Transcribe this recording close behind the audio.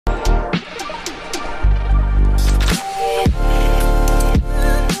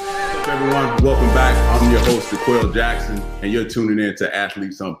everyone. Welcome back. I'm your host, Sequel Jackson, and you're tuning in to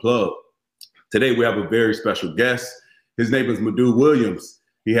Athletes Unplugged. Today, we have a very special guest. His name is Madu Williams.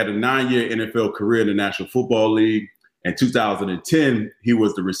 He had a 9-year NFL career in the National Football League. In 2010, he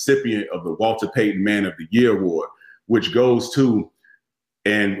was the recipient of the Walter Payton Man of the Year Award, which goes to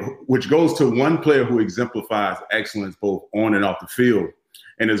one player who exemplifies excellence both on and off the field,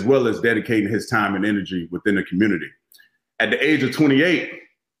 and as well as dedicating his time and energy within the community. At the age of 28,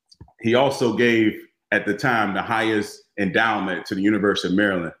 he also gave, at the time, the highest endowment to the University of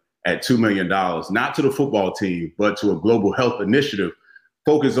Maryland at $2 million, not to the football team, but to a global health initiative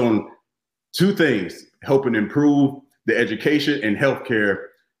focused on two things: helping improve the education and healthcare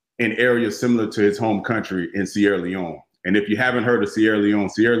in areas similar to his home country in Sierra Leone. And if you haven't heard of Sierra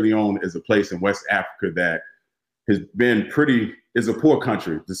Leone is a place in West Africa that has been is a poor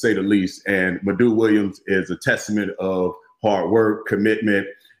country, to say the least. And Madu Williams is a testament of hard work, commitment,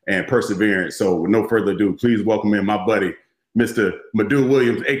 and perseverance. So with no further ado, please welcome in my buddy, Mr. Madu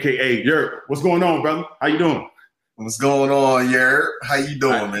Williams, AKA Yerk. What's going on, brother? How you doing? What's going on, Yerk? How you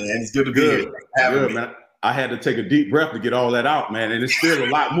doing, man? It's good to be here. Good, man. I had to take a deep breath to get all that out, man, and it's still a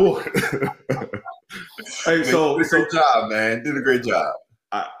lot more. Hey, so did a great job, man. Did a great job.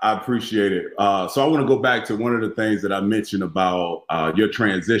 I appreciate it. So I want to go back to one of the things that I mentioned about your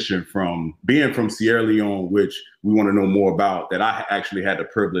transition from being from Sierra Leone, which we want to know more about, that I actually had the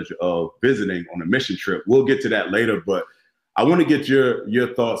privilege of visiting on a mission trip. We'll get to that later, but I want to get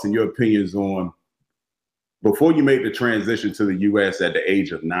your thoughts and your opinions on, before you made the transition to the U.S. at the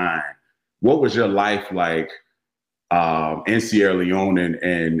age of 9, what was your life like in Sierra Leone,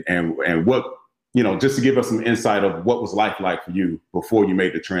 and what, just to give us some insight of what was life like for you before you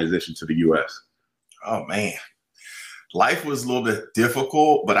made the transition to the U.S.? Oh, man. Life was a little bit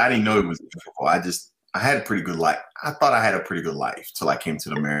difficult, but I didn't know it was difficult. I had a pretty good life. I thought I had a pretty good life till I came to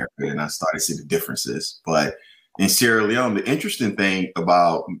America and I started to see the differences. But in Sierra Leone, the interesting thing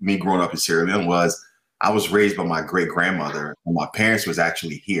about me growing up in Sierra Leone was I was raised by my great-grandmother, and my parents was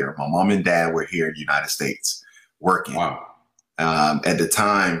actually here. My mom and dad were here in the United States working. Wow. At the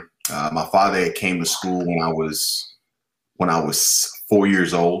time, my father came to school when I was 4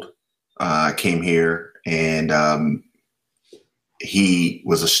 years old. Came here, and he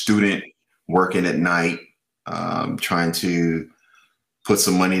was a student working at night, trying to put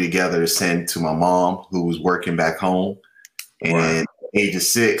some money together to send to my mom, who was working back home. And at the age of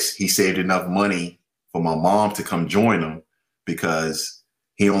 6, he saved enough money for my mom to come join him, because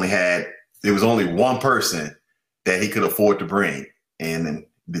there was only one person that he could afford to bring. And then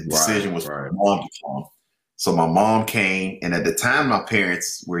the decision was for my mom to come. So my mom came, and at the time my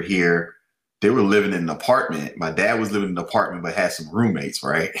parents were here, they were living in an apartment. My dad was living in an apartment, but had some roommates,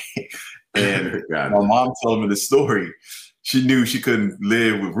 right? And my mom told me the story. She knew she couldn't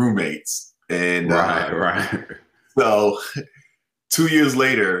live with roommates. And so 2 years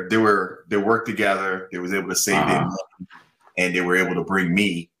later, they worked together. They was able to save their money, and they were able to bring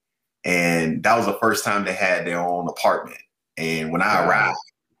me. And that was the first time they had their own apartment. And when I arrived,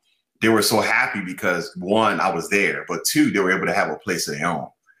 they were so happy because, one, I was there, but two, they were able to have a place of their own.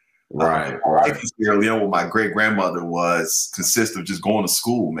 Right. Life in Sierra Leone with my great-grandmother consist of just going to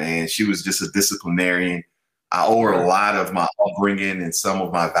school, man. She was just a disciplinarian. I owe her a lot of my upbringing and some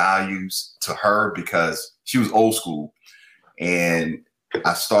of my values to her, because she was old school. And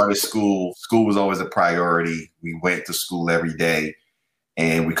I started school. School was always a priority. We went to school every day,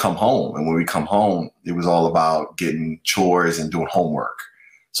 and we come home. And when we come home, it was all about getting chores and doing homework.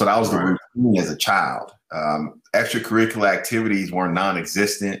 So that was the routine as a child. Extracurricular activities were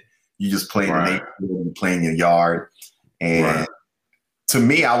non-existent. You just play in the neighborhood, you play in your yard. And to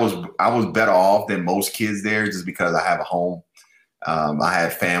me, I was better off than most kids there, just because I have a home. I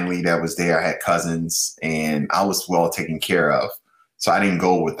had family that was there. I had cousins, and I was well taken care of. So I didn't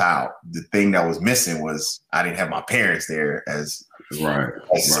go without. The thing that was missing was I didn't have my parents there as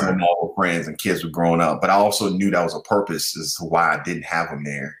some of my old friends and kids were growing up. But I also knew that was a purpose as to why I didn't have them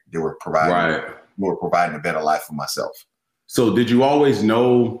there. They were providing a better life for myself. So did you always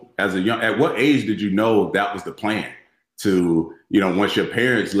know at what age did you know that was the plan? To, once your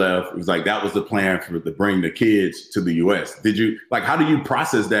parents left, it was like that was the plan to bring the kids to the U.S. How do you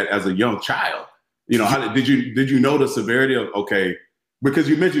process that as a young child? How did you know the severity of, okay, because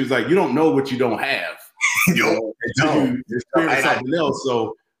you mentioned it's like you don't know what you don't have. You experience something else.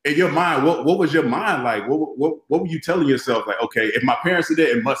 So in your mind, what was your mind like? What were you telling yourself? Like, okay, if my parents are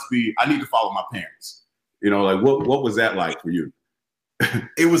there, it must be, I need to follow my parents. What was that like for you?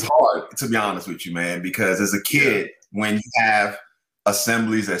 It was hard, to be honest with you, man, because as a kid, when you have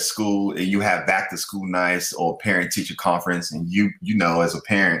assemblies at school and you have back to school nights or parent teacher conference, and you know, as a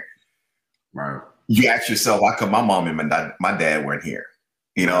parent, Right. You ask yourself, how come my mom and my dad weren't here?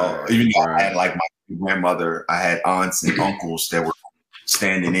 You know, even though I had like my grandmother, I had aunts and uncles that were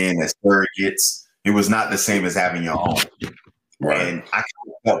standing in as surrogates. It was not the same as having your own. Right. And I kind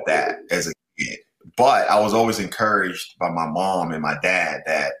of felt that as a kid. But I was always encouraged by my mom and my dad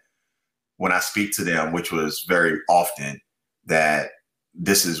that when I speak to them, which was very often, that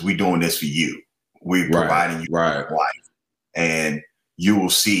we doing this for you. We're providing you with life. And you will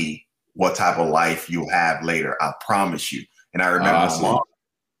see what type of life you'll have later. I promise you. And I remember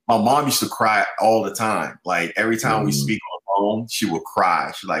my mom used to cry all the time. Like every time we speak on the phone, she would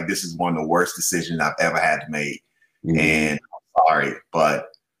cry. She's like, this is one of the worst decisions I've ever had to make. And I'm sorry, but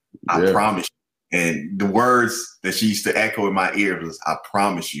I promise you. And the words that she used to echo in my ears was, I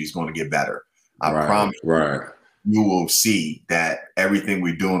promise you it's going to get better. I promise you will see that everything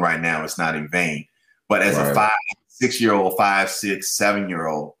we're doing right now is not in vain. But as a 5, 6-year-old, 5, 6,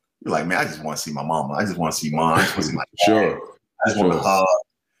 7-year-old, you're like, man, I just want to see my mama. I just want to see mom. I just want to see my dad. I just want to hug.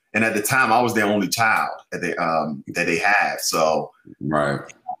 And at the time, I was their only child that they had. So I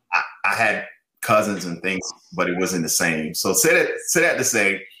had cousins and things, but it wasn't the same. So say that to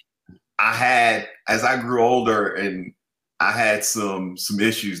say, as I grew older and I had some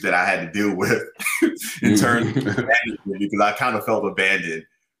issues that I had to deal with in terms of abandonment, because I kind of felt abandoned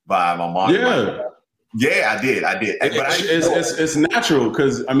by my mom. Yeah, I did. But it's natural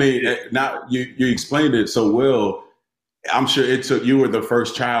because I mean, now you explained it so well. I'm sure you were the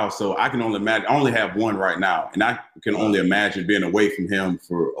first child, so I can only imagine. I only have one right now, and I can only imagine being away from him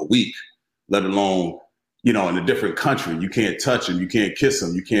for a week, let alone, in a different country. You can't touch him, you can't kiss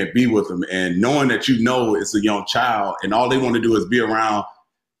him, you can't be with him, and knowing that it's a young child, and all they want to do is be around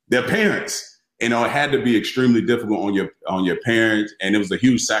their parents. It had to be extremely difficult on your parents, and it was a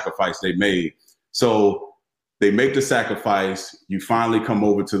huge sacrifice they made. So they make the sacrifice. You finally come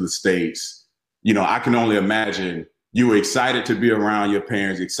over to the States. I can only imagine. You were excited to be around your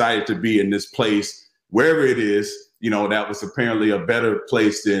parents, excited to be in this place, wherever it is, that was apparently a better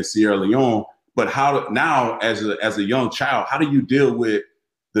place than Sierra Leone. But now, as a young child, how do you deal with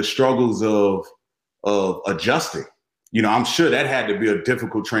the struggles of adjusting? I'm sure that had to be a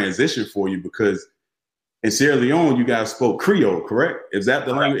difficult transition for you because in Sierra Leone, you guys spoke Creole, correct? Is that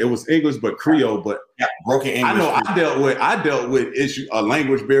the language? It was English, but Creole. But broken English. I know I dealt with a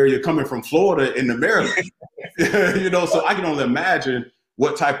language barrier coming from Florida into Maryland. So I can only imagine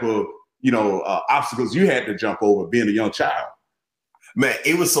what type of obstacles you had to jump over being a young child. Man,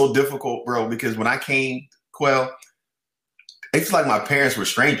 it was so difficult, bro, because when I came, Quell, it's like my parents were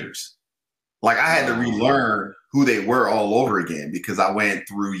strangers. Like I had to relearn who they were all over again because I went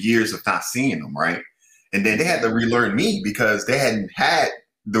through years of not seeing them, right? And then they had to relearn me because they hadn't had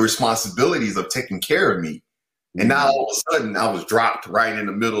the responsibilities of taking care of me. And now all of a sudden I was dropped right in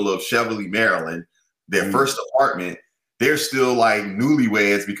the middle of Cheverly, Maryland, their first apartment. They're still like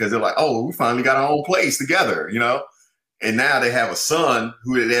newlyweds because they're like, oh, we finally got our own place together, And now they have a son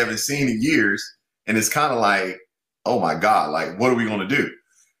who they haven't seen in years. And it's kind of like, oh my God, like, what are we going to do?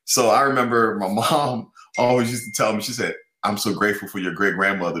 So I remember my mom always used to tell me, she said, I'm so grateful for your great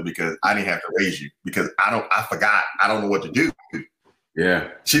grandmother because I didn't have to raise you because I forgot. I don't know what to do. Yeah.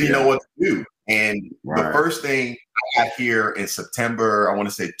 She didn't know what to do. And the first thing I got here in September, I want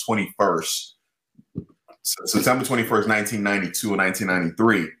to say 21st, September 21st, 1992 or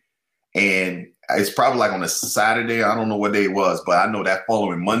 1993. And it's probably like on a Saturday. I don't know what day it was, but I know that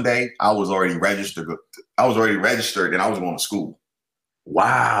following Monday, I was already registered and I was going to school.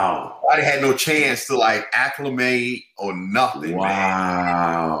 Wow. I had no chance to like acclimate or nothing.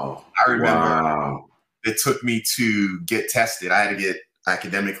 Wow. Man. I remember it took me to get tested. I had to get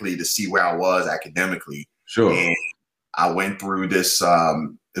academically to see where I was academically. Sure. And I went through this,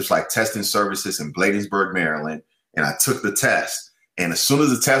 it's like testing services in Bladensburg, Maryland. And I took the test. And as soon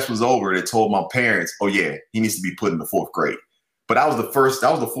as the test was over, they told my parents, oh yeah, he needs to be put in the 4th grade. But that was the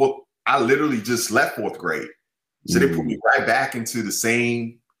 4th. I literally just left 4th grade. So they put me right back into the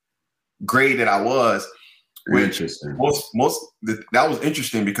same grade that I was. Interesting. That was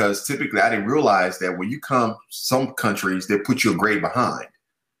interesting because typically I didn't realize that when you come, some countries, they put you a grade behind.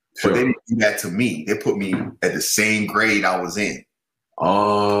 Sure. But they didn't do that to me. They put me at the same grade I was in.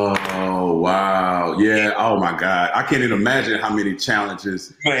 Oh, wow. Yeah. Oh my God. I can't even imagine how many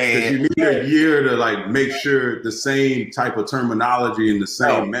challenges. Man. You need a year to like make sure the same type of terminology and the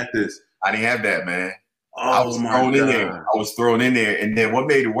same methods. I didn't have that, man. I was thrown in there. I was thrown in there. And then what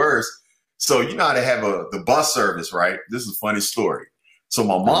made it worse? So you know how they have the bus service, right? This is a funny story. So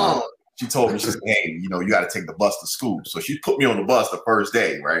my mom, she told me, she said, hey, you got to take the bus to school. So she put me on the bus the first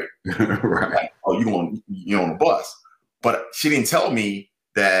day, right? Right. Like, oh, you're on the bus. But she didn't tell me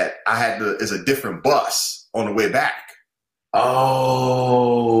that I had to, is a different bus on the way back.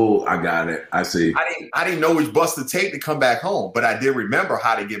 Oh, I got it. I see. I didn't know which bus to take to come back home, but I did remember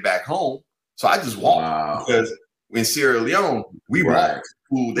how to get back home. So I just walked. Wow. Because in Sierra Leone, we Right. walked to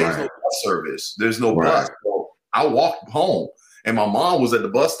school. There's no Right. bus service. There's no Right. bus. So I walked home, and my mom was at the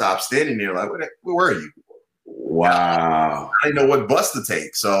bus stop standing there like, where were you? Wow. I didn't know what bus to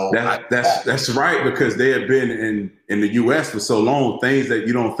take. So That's right, because they have been in the US for so long, things that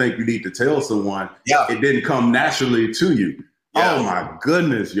you don't think you need to tell someone, yeah, it didn't come naturally to you. Yeah. Oh my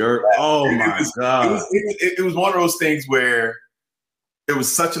goodness, oh my God. It was one of those things where it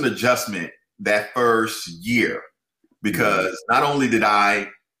was such an adjustment that first year, because not only did I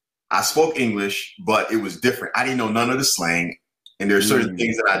spoke English, but it was different. I didn't know none of the slang, and there are certain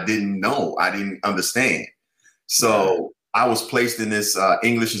things that I didn't know, I didn't understand. So I was placed in this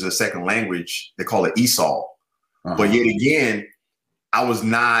English as a second language. They call it ESOL. But yet again, I was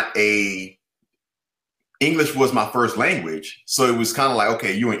not English was my first language. So it was kind of like,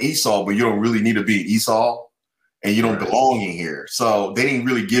 okay, you're an ESOL, but you don't really need to be an ESOL, and you don't belong in here. So they didn't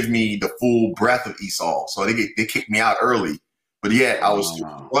really give me the full breadth of ESOL. So they kicked me out early. But yet I was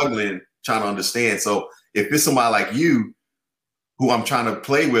struggling trying to understand. So if it's somebody like you, who I'm trying to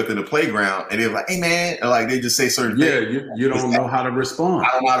play with in the playground, and they're like, hey man, and like they just say certain things. You don't know how to respond. I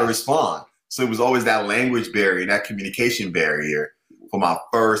don't know how to respond. So it was always that language barrier, that communication barrier for my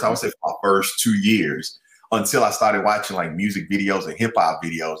first 2 years, until I started watching like music videos and hip hop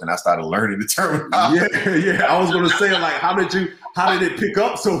videos, and I started learning the terminology. Yeah. I was gonna say, like, how did it pick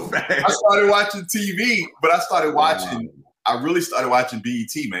up so fast? I started watching TV, but I really started watching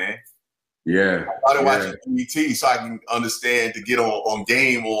BET, man. Yeah. I started watching BET so I can understand, to get on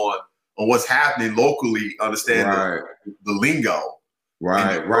game on what's happening locally, understand the lingo.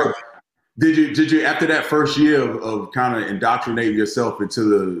 Right. Did you after that first year of kind of indoctrinating yourself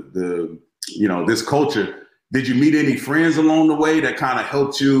into the this culture, did you meet any friends along the way that kind of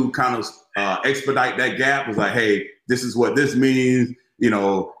helped you kind of expedite that gap? It was like, hey, this is what this means,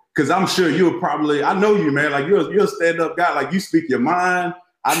 because I'm sure I know you, man, like you're a stand-up guy, like you speak your mind.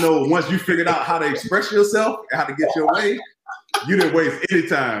 I know once you figured out how to express yourself and how to get your way, you didn't waste any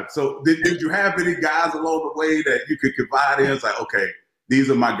time. So did you have any guys along the way that you could confide in? It's like, okay,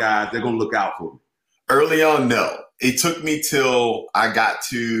 these are my guys. They're going to look out for me. Early on, no. It took me till I got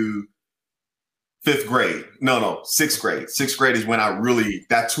to 5th grade. No, 6th grade. 6th grade is when I really,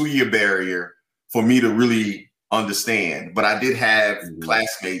 that 2-year barrier for me to really understand. But I did have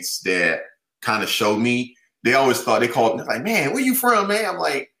classmates that kind of showed me. They always thought, they called me like, man, where you from, man? I'm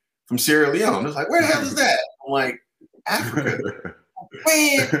like, from Sierra Leone. They're like, where the hell is that? I'm like, Africa.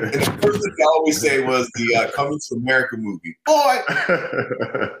 Man. And the first thing I always say was the Coming to America movie. Boy,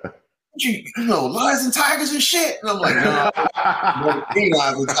 you know, lions and tigers and shit. And I'm like, no,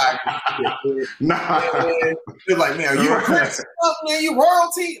 lions and tigers. Nah. They're like, man, are you a prince? Man, you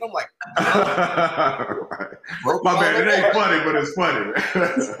royalty? And I'm like, my bad. It ain't funny, but it's funny.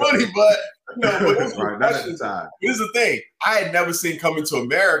 It's funny, but but that's right. That's the time. Here's the thing: I had never seen Coming to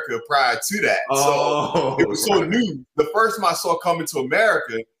America prior to that, so it was so new. The first time I saw Coming to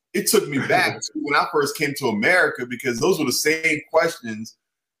America, it took me back to when I first came to America, because those were the same questions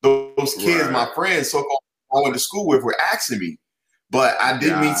those kids, my friends, so-called I went to school with, were asking me. But I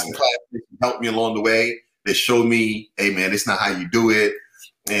did meet some classmates who helped me along the way. That showed me, hey man, it's not how you do it.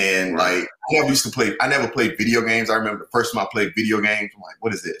 And like, I never played video games. I remember the first time I played video games, I'm like,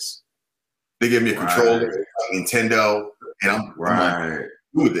 what is this? They gave me a controller, Nintendo, and I'm like,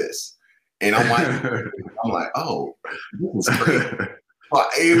 do this. And I'm like, oh, this is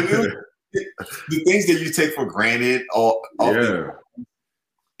crazy. The things that you take for granted,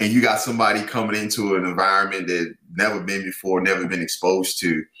 and you got somebody coming into an environment that never been before, never been exposed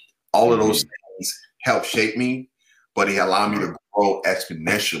to, all of those things help shape me, but it allowed me to grow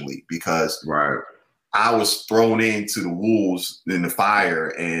exponentially, because I was thrown into the wolves in the fire,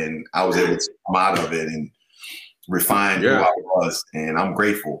 and I was able to come out of it and refine who I was, and I'm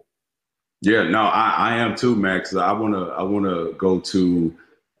grateful. Yeah, no, I am too, Max. I wanna go to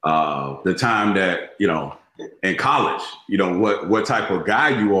the time that in college, what type of guy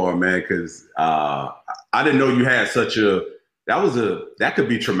you are, man. Because I didn't know you had that could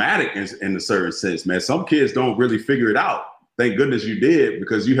be traumatic in a certain sense, man. Some kids don't really figure it out. Thank goodness you did,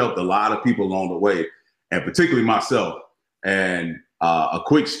 because you helped a lot of people along the way, and particularly myself. And a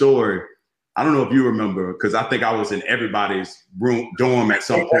quick story. I don't know if you remember, because I think I was in everybody's dorm at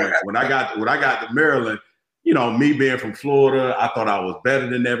some point. When I got to Maryland, me being from Florida, I thought I was better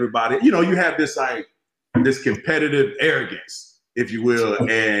than everybody. You have this this competitive arrogance, if you will.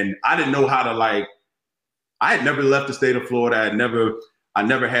 And I didn't know how to I had never left the state of Florida. I had never I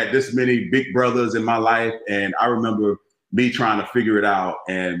never had this many big brothers in my life. And I remember me trying to figure it out,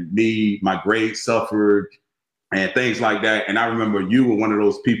 and my grades suffered and things like that. And I remember you were one of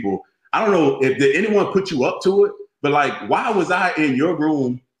those people. I don't know if did anyone put you up to it, but like, why was I in your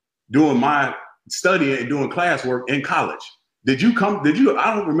room doing my studying and doing classwork in college? I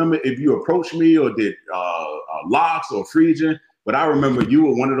don't remember if you approached me or did Locks or Friesian, but I remember you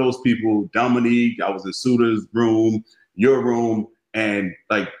were one of those people, Dominique, I was in Suter's room, your room, and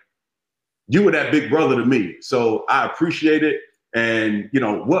like, you were that big brother to me. So I appreciate it. And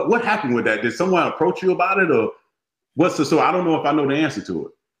what happened with that? Did someone approach you about it, or so I don't know if I know the answer to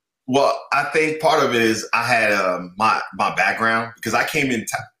it. Well, I think part of it is I had my background, because I came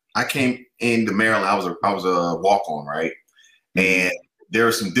into Maryland. I was a walk-on, right? And there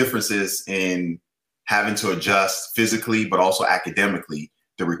are some differences in having to adjust physically, but also academically,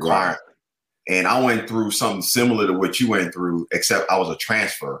 the requirement. Right. And I went through something similar to what you went through, except I was a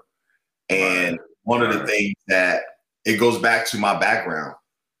transfer. And one of the things that it goes back to my background.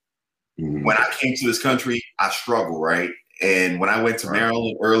 When I came to this country, I struggled, right? And when I went to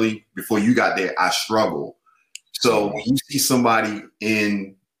Maryland early, before you got there, I struggled. So when you see somebody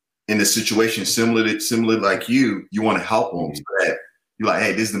in a situation similar like you want to help them. So that you're like,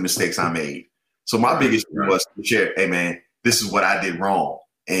 hey, this is the mistakes I made. So my biggest thing was to share, hey man, this is what I did wrong.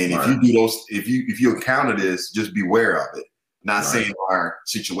 And if you do those, if you encounter this, just beware of it. Not saying our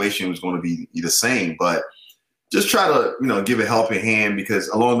situation was going to be the same, but just try to, give a helping hand, because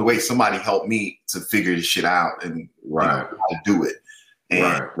along the way, somebody helped me to figure this shit out and how to do it.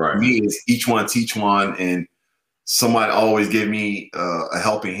 And for me, it's each one teach one, and somebody always give me a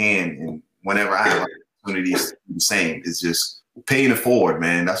helping hand. And whenever I have opportunities to do the same, it's just paying it forward,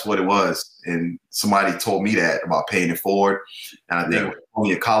 man. That's what it was. And somebody told me that about paying it forward. And I think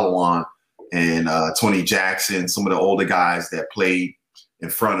Tony Akalawan and Tony Jackson, some of the older guys that played in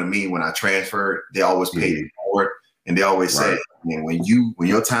front of me when I transferred, they always paid it forward. And they always said, man, when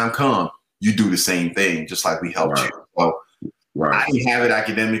your time comes, you do the same thing, just like we helped you. So I didn't have it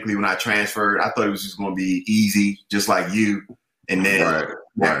academically when I transferred. I thought it was just going to be easy, just like you. And then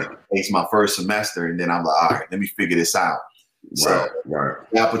it's my first semester, and then I'm like, all right, let me figure this out. So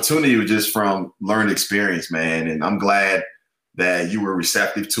the opportunity was just from learned experience, man. And I'm glad that you were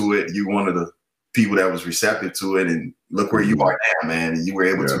receptive to it. You were one of the people that was receptive to it, and look where you are now, man. And you were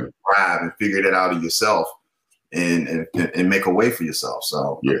able to thrive and figure that out of yourself and make a way for yourself.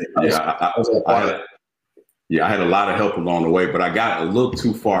 So I had a lot of help along the way, but I got a little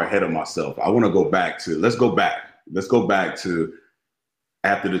too far ahead of myself. I want to go back to, let's go back to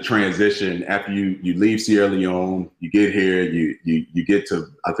after the transition, after you leave Sierra Leone, you get here, you get to,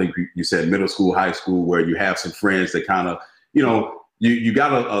 I think you said middle school, high school, where you have some friends that kind of, you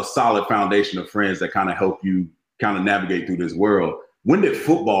got a solid foundation of friends that kind of help you kind of navigate through this world. When did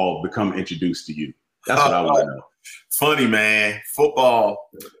football become introduced to you? That's what I want to know. Funny, man.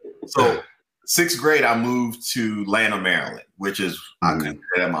 Football. So 6th grade, I moved to Lanham, Maryland, which is I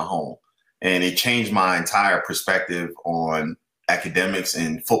consider my home. And it changed my entire perspective on academics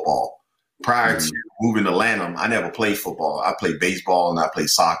and football. Prior to moving to Lanham, I never played football. I played baseball and I played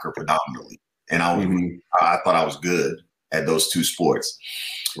soccer predominantly. And I thought I was good at those two sports.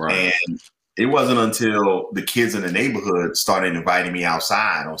 And it wasn't until the kids in the neighborhood started inviting me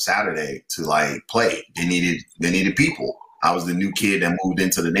outside on Saturday to like play. They needed people. I was the new kid that moved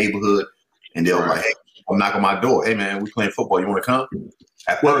into the neighborhood, and they were like, "Hey, I'm knocking on my door. Hey, man, we playing football. You want to come?"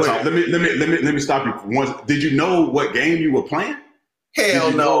 Wait, let me stop you once. Did you know what game you were playing?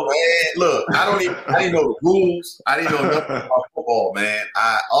 Hell no, man. Look, I didn't know the rules. I didn't know nothing about football, man.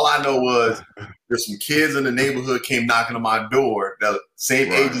 All I know was there's some kids in the neighborhood came knocking on my door, the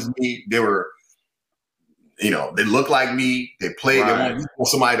same age as me. They were, they looked like me. They played. They wanted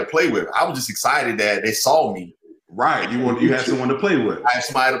somebody to play with. I was just excited that they saw me. Right. You had someone to play with. I had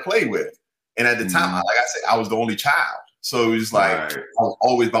somebody to play with. And at the time, like I said, I was the only child. So it was like I was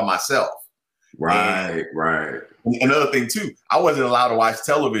always by myself. Right. Another thing too, I wasn't allowed to watch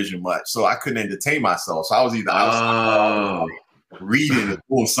television much, so I couldn't entertain myself. So I was either outside reading or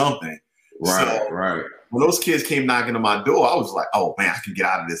doing something. Right. When those kids came knocking on my door, I was like, "Oh man, I can get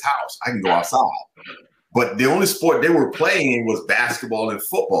out of this house. I can go outside." But the only sport they were playing was basketball and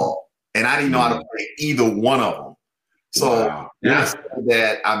football, and I didn't know how to play either one of them. So I said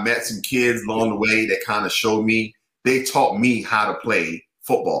that I met some kids along the way that kind of showed me. They taught me how to play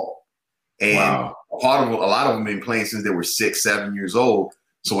football. And a lot of them been playing since they were 6, 7 years old.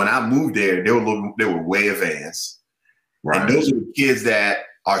 So when I moved there, they were way advanced. Right. And those are the kids that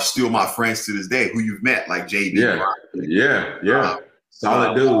are still my friends to this day, who you've met, like JD. Yeah.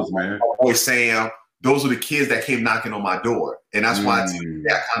 Solid dudes, man. Boy Sam, those were the kids that came knocking on my door. And that's why I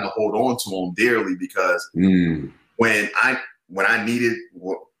kind of hold on to them dearly, because when I needed,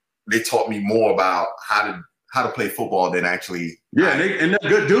 they taught me more about how to play football than actually. Yeah, and they're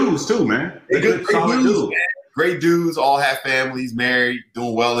good dudes too, man. They're good solid dudes. Man. Great dudes, all have families, married,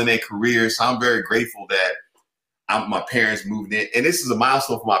 doing well in their careers. So I'm very grateful that my parents moved in. And this is a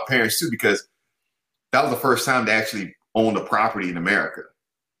milestone for my parents too, because that was the first time they actually owned a property in America.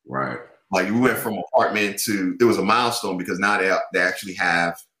 Right. Like we went from apartment to, it was a milestone because now they actually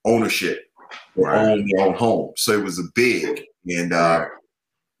have ownership. They own their own home. So it was a big, and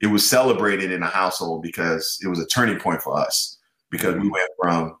it was celebrated in the household because it was a turning point for us, because we went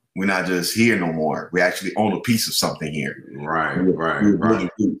from, we're not just here no more. We actually own a piece of something here. Right.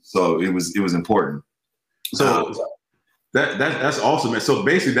 So it was important. So that's awesome. So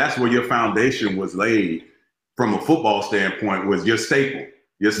basically that's where your foundation was laid from a football standpoint, was your staple.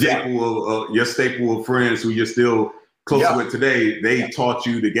 Your staple of friends who you're still close with today. They taught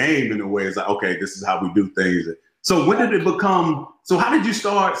you the game in a way. It's like, okay, this is how we do things. So when did it become? So how did you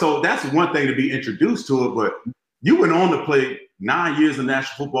start? So that's one thing to be introduced to it, but you went on to play 9 years in the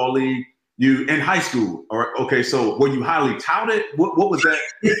National Football League. You in high school, or okay? So were you highly touted? What was that?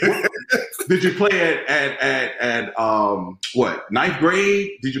 Did you play at what, ninth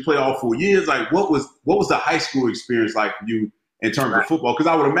grade? Did you play all 4 years? Like what was the high school experience like for you in terms of football? Because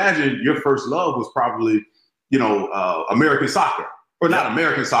I would imagine your first love was probably, American soccer, or not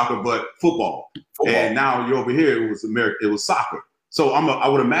American soccer, but football. And now you're over here. It was soccer. So I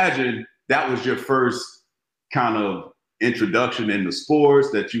would imagine that was your first kind of introduction into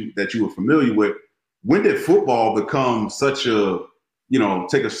sports that you were familiar with. When did football become such a,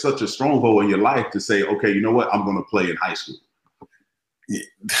 such a stronghold in your life to say, okay, you know what, I'm going to play in high school?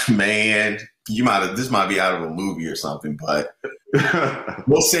 Man, this might be out of a movie or something, but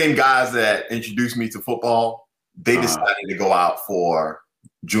those same guys that introduced me to football, they decided to go out for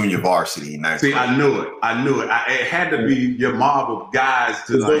junior varsity. See, I knew it. It had to be your mob of guys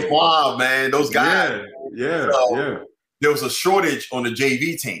to those mob, man. Those guys. Yeah. There was a shortage on the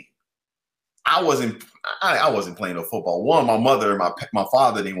JV team. I wasn't playing no football. One, my mother and my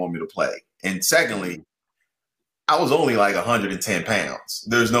father didn't want me to play, and secondly, I was only like 110 pounds.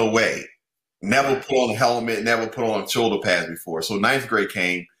 There's no way. Never put on a helmet, never put on shoulder pads before. So ninth grade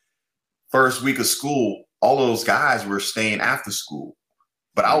came, first week of school, all of those guys were staying after school.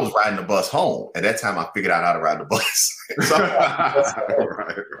 But I was riding the bus home. At that time, I figured out how to ride the bus. So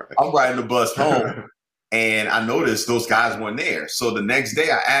I'm riding the bus home, and I noticed those guys weren't there. So the next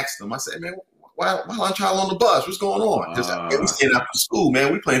day, I asked them, I said, man, why aren't y'all on the bus? What's going on? Because we staying after school,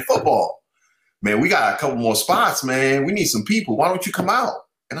 man. We playing football. Man, we got a couple more spots, man. We need some people. Why don't you come out?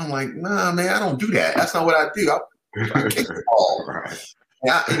 And I'm like, nah, man, I don't do that. That's not what I do. I kick the ball.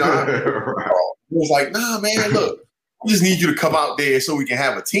 He was like, nah, man, look, we just need you to come out there so we can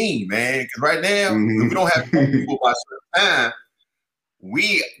have a team, man. Because right now, if we don't have people by a certain time,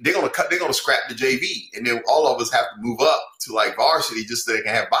 they're gonna scrap the JV, and then all of us have to move up to like varsity just so they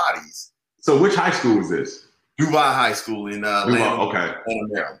can have bodies. So which high school is this? Duval High School in Atlanta,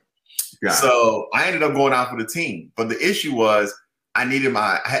 Maryland. So I ended up going out for the team, but the issue was I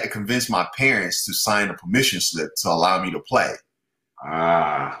had to convince my parents to sign a permission slip to allow me to play.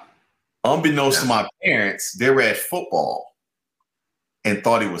 Unbeknownst to my parents, they read football and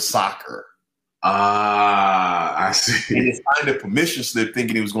thought it was soccer. I see. And they signed a permission slip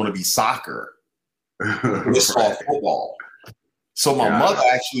thinking it was going to be soccer. It saw football. So my mother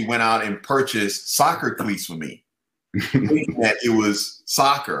actually went out and purchased soccer cleats for me, thinking that it was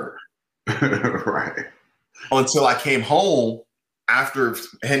soccer. Right. Until I came home after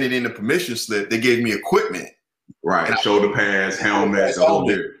handing in the permission slip, they gave me equipment. Right. Shoulder pads, helmet, the whole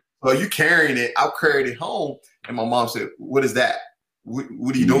bit. So you carrying it? I carried it home, and my mom said, "What is that?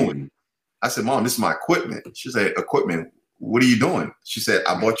 What are you doing?" I said, "Mom, this is my equipment." She said, "Equipment? What are you doing?" She said,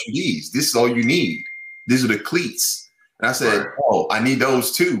 "I bought you these. This is all you need. These are the cleats." And I said, "Oh, I need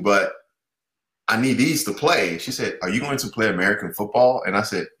those too, but I need these to play." She said, "Are you going to play American football?" And I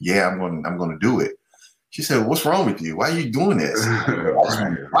said, "Yeah, I'm going to do it." She said, "What's wrong with you? Why are you doing this?"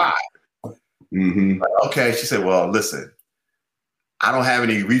 Okay. She said, "Well, listen, I don't have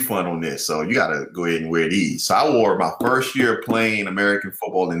any refund on this, so you got to go ahead and wear these." So I wore my first year playing American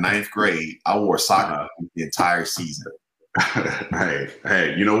football in ninth grade. I wore soccer the entire season.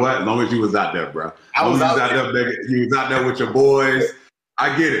 Hey, you know what? As long as you was out there, bro. I was out there. You was out there with your boys.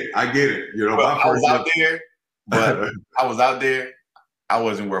 I get it. You know, I was out there, but I was out there. I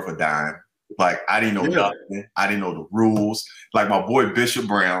wasn't worth a dime. Like, I didn't know nothing. I didn't know the rules. Like, my boy Bishop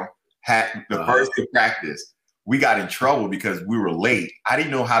Brown had the first day of practice. we got in trouble because we were late. I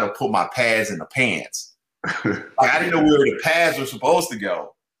didn't know how to put my pads in the pants. Like, I didn't know where the pads were supposed to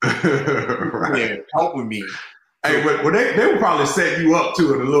go. Right. Helping me. Hey, but they would probably set you up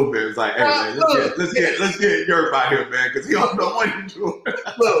to it a little bit. It's like, hey, man, let's get Yerp out here, man, because he don't know what he's doing.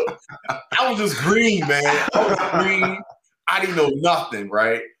 Look, I was just green, man. I was green. I didn't know nothing,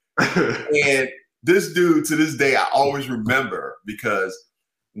 right? And this dude, to this day, I always remember, because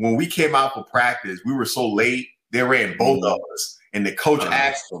when we came out for practice, we were so late. They ran both of us, and the coach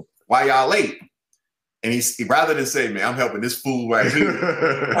asked him, "Why y'all late?" And he rather than say, "Man, I'm helping this fool right here,"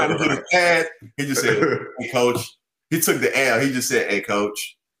 trying to get his pad, he just said, "Hey, coach." He took the L. He just said, "Hey,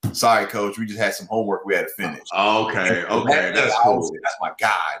 coach. Sorry, coach. We just had some homework we had to finish." Okay. That's cool. That's my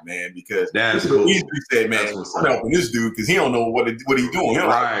guy, man, because that's cool. He said, "Man, I'm helping this dude because he don't know what he's doing."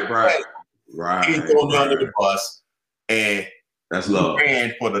 Right. He threw me under the bus, and that's love. We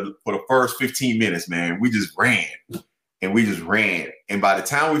ran for the first 15 minutes, man. We just ran. And by the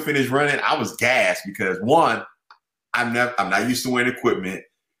time we finished running, I was gassed because, one, I'm not used to wearing equipment.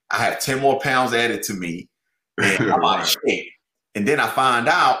 I have 10 more pounds added to me, and I'm out of shape. And then I find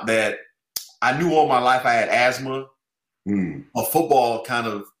out that I knew all my life I had asthma. Football kind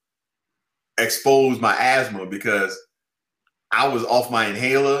of exposed my asthma because I was off my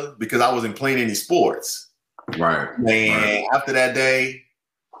inhaler because I wasn't playing any sports. Right. And after that day,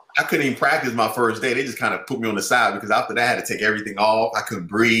 I couldn't even practice my first day. They just kind of put me on the side because after that, I had to take everything off. I couldn't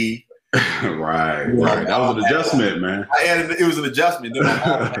breathe. Right. That was an adjustment, man. It was an adjustment. Then my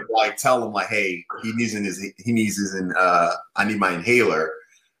mom had to, like, tell him, like, "Hey, I need my inhaler."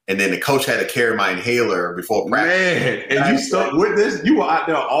 And then the coach had to carry my inhaler before practice. Man, and you stuck with this? You were out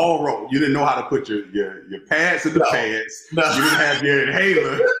there all wrong. You didn't know how to put your pads in the pants. No. You didn't have your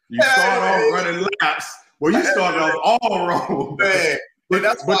inhaler. You started off running laps. Well, you started off all wrong. Man. But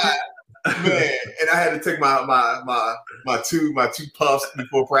that's why, man. And I had to take my two puffs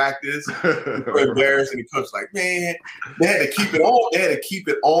before practice. Embarrassing. The coach like, man, they had to keep it on. They had to keep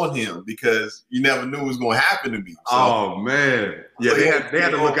it on him because you never knew what was going to happen to me. So, oh man, yeah, they had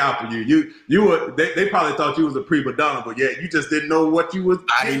to look out for you. You were. They probably thought you was a prima donna, but yeah, you just didn't know what you was.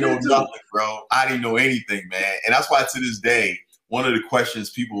 I didn't know nothing, bro. I didn't know anything, man. And that's why to this day, one of the questions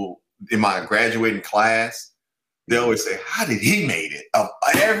people in my graduating class, they always say, "How did he made it? Of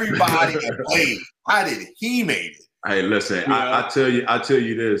everybody that played, how did he made it?" Hey, listen, I tell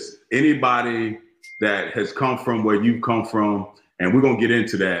you this. Anybody that has come from where you've come from, and we're gonna get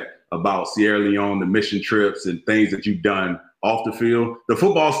into that about Sierra Leone, the mission trips and things that you've done off the field. The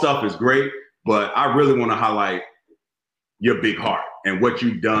football stuff is great, but I really want to highlight your big heart and what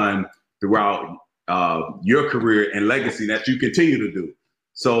you've done throughout your career and legacy that you continue to do.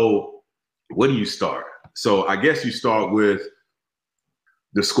 So, where do you start? So I guess you start with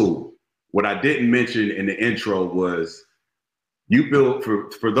the school. What I didn't mention in the intro was you built,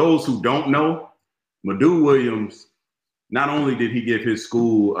 for those who don't know, Madu Williams, not only did he give his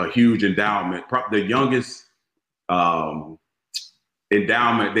school a huge endowment, the youngest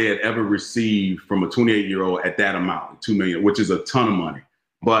endowment they had ever received from a 28-year-old at that amount, $2 million, which is a ton of money.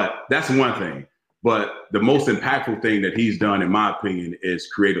 But that's one thing. But the most impactful thing that he's done, in my opinion, is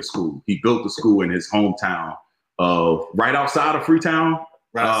create a school. He built the school in his hometown of right outside of Freetown,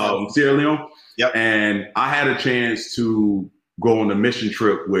 Sierra Leone. Yep. And I had a chance to go on a mission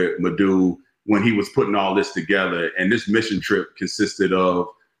trip with Madu when he was putting all this together. And this mission trip consisted of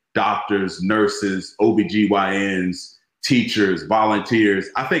doctors, nurses, OBGYNs, teachers, volunteers.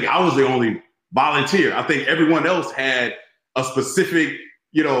 I think I was the only volunteer. I think everyone else had a specific,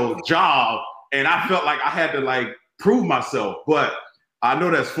 job. And I felt like I had to prove myself, but I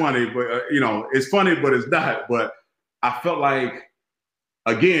know that's funny, but it's funny, but it's not. But I felt like,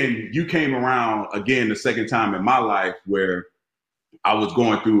 again, you came around again the second time in my life where I was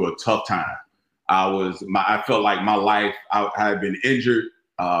going through a tough time. I felt like my life, I had been injured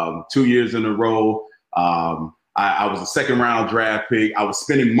 2 years in a row. I was a second round draft pick. I was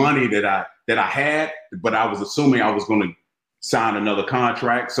spending money that I had, but I was assuming I was going to sign another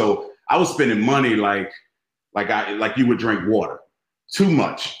contract. So I was spending money like you would drink water, too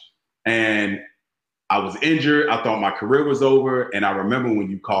much. And I was injured. I thought my career was over. And I remember when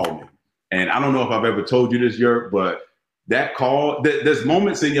you called me. And I don't know if I've ever told you this, Yerp, but that call, there's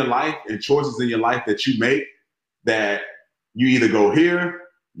moments in your life and choices in your life that you make that you either go here,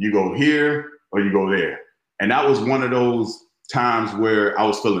 or you go there. And that was one of those times where I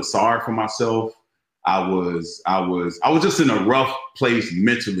was feeling sorry for myself. I was just in a rough place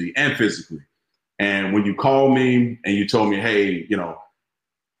mentally and physically. And when you called me and you told me, hey,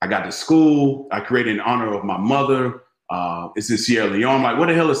 I got to school, I created in honor of my mother. It's in Sierra Leone. I'm like, what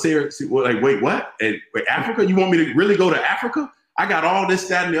the hell is Sierra? Like, wait, what? And wait, Africa? You want me to really go to Africa? I got all this,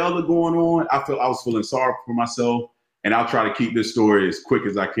 that, and the other going on. I was feeling sorry for myself, and I'll try to keep this story as quick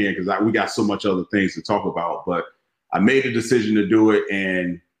as I can because we got so much other things to talk about. But I made the decision to do it,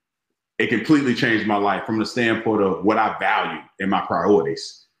 and it completely changed my life from the standpoint of what I value in my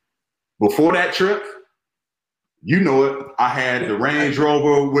priorities. Before that trip, you know it, I had the Range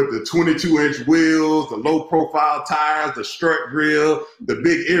Rover with the 22-inch wheels, the low-profile tires, the strut grill, the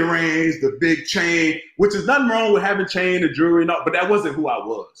big earrings, the big chain, which is nothing wrong with having chain and jewelry, and all, but that wasn't who I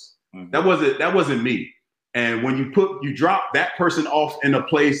was. Mm-hmm. That wasn't me. And when you drop that person off in a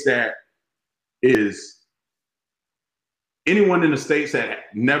place that is anyone in the States that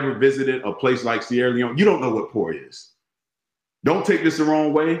never visited a place like Sierra Leone, you don't know what poor is. Don't take this the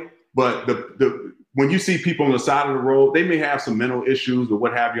wrong way, but when you see people on the side of the road, they may have some mental issues or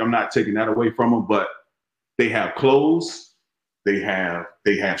what have you. I'm not taking that away from them, but they have clothes, they have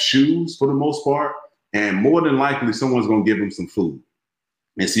shoes for the most part, and more than likely someone's gonna give them some food.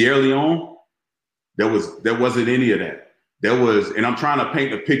 In Sierra Leone, there wasn't any of that. And I'm trying to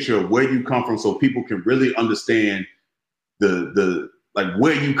paint a picture of where you come from so people can really understand the like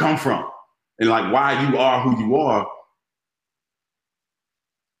where you come from and like why you are who you are.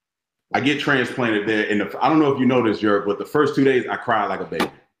 I get transplanted there, and I don't know if you know this, Jurg, but the first 2 days I cried like a baby.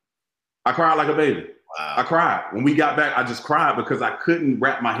 I cried like a baby. Wow. I cried. When we got back, I just cried because I couldn't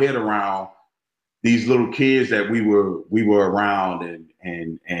wrap my head around these little kids that we were around,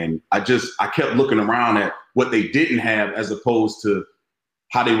 and I kept looking around at what they didn't have as opposed to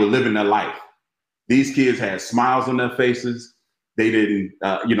how they were living their life. These kids had smiles on their faces. They didn't,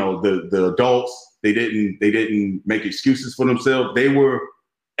 the adults, they didn't make excuses for themselves.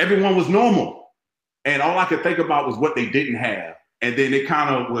 Everyone was normal. And all I could think about was what they didn't have. And then it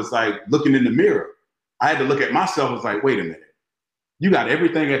kind of was like looking in the mirror. I had to look at myself and was like, wait a minute. You got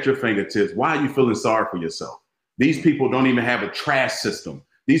everything at your fingertips. Why are you feeling sorry for yourself? These people don't even have a trash system.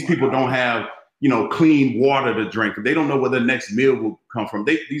 These people don't have, clean water to drink. They don't know where the next meal will come from.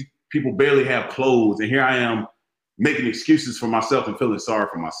 These people barely have clothes. And here I am making excuses for myself and feeling sorry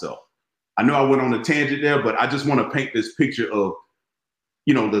for myself. I know I went on a tangent there, but I just want to paint this picture of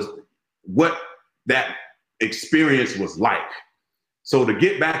what that experience was like. So to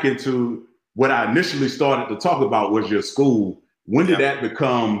get back into what I initially started to talk about was your school. When did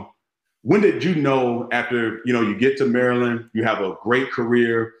when did you know after, you get to Maryland, you have a great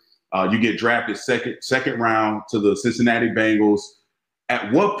career, you get drafted second round to the Cincinnati Bengals.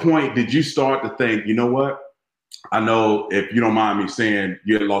 At what point did you start to think, you know what? I know, if you don't mind me saying,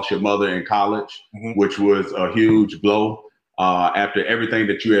 you had lost your mother in college, mm-hmm. which was a huge blow. After everything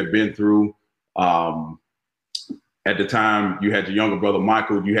that you had been through, at the time you had your younger brother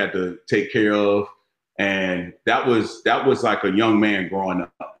Michael you had to take care of, and that was like a young man growing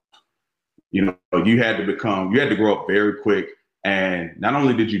up. You had to grow up very quick, and not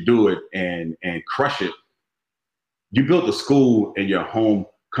only did you do it and crush it, you built a school in your home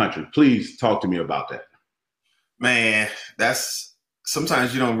country. Please talk to me about that. Man, that's sometimes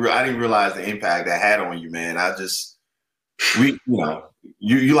I didn't realize the impact that had on you, man.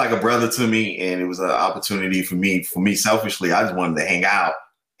 You like a brother to me, and it was an opportunity for me selfishly. I just wanted to hang out,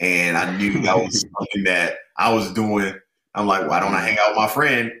 and I knew that was something that I was doing. I'm like, why don't I hang out with my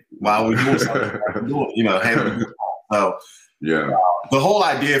friend while we're doing something? So yeah, the whole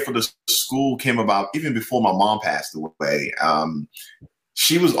idea for the school came about even before my mom passed away.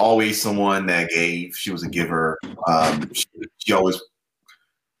 She was always someone that gave. She was a giver. She always.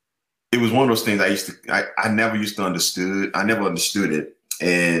 It was one of those things I never understood it.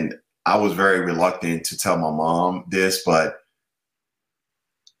 And I was very reluctant to tell my mom this, but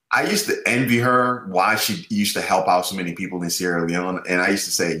I used to envy her why she used to help out so many people in Sierra Leone. And I used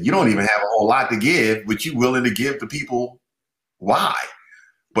to say, you don't even have a whole lot to give, but you willing to give to people. Why?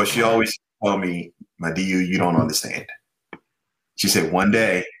 But she always told me, Madiu, you don't understand. She said, one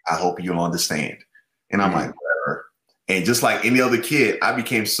day, I hope you'll understand. And I'm like, whatever. And just like any other kid, I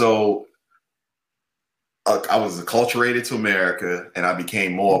became I was acculturated to America, and I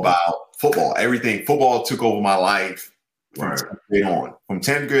became more about football. Everything, football took over my life from 10th grade on. From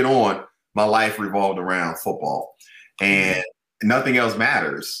 10th grade on, my life revolved around football. And nothing else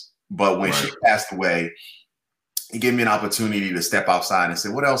matters. But when she passed away, it gave me an opportunity to step outside and say,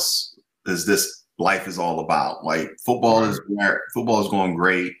 what else is this life is all about? Like football is going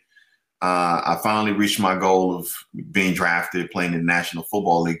great. I finally reached my goal of being drafted, playing in the National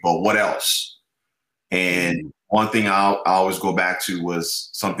Football League, but what else? And one thing I always go back to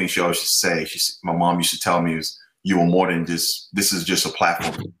was something she always used to say. My mom used to tell me is, you are more than this is just a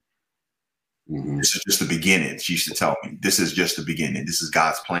platform. This is just the beginning. She used to tell me, this is just the beginning. This is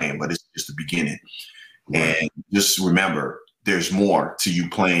God's plan, but it's just the beginning. Right. And just remember, there's more to you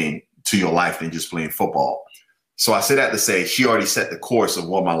playing, to your life than just playing football. So I say that to say she already set the course of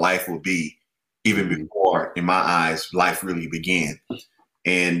what my life will be even before, in my eyes, life really began.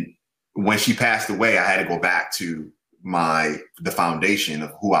 And when she passed away, I had to go back to the foundation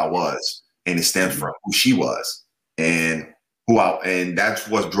of who I was, and it stems from who she was and that's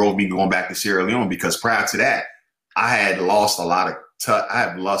what drove me going back to Sierra Leone, because prior to that, I had lost a lot of touch. I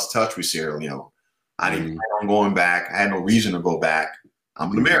had lost touch with Sierra Leone. I didn't plan on going back. I had no reason to go back.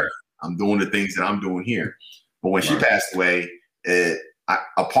 I'm an American. I'm doing the things that I'm doing here. But when she passed away, a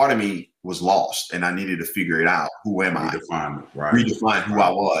part of me was lost, and I needed to figure it out. Who am I? Redefine who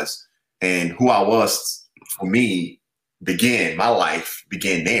I was. And who I was, for me, my life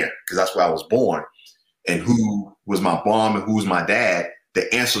began there, because that's where I was born. And who was my mom and who was my dad,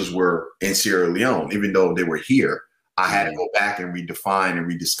 the answers were in Sierra Leone. Even though they were here, I had to go back and redefine and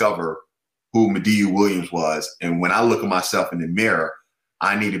rediscover who Madiu Williams was. And when I look at myself in the mirror,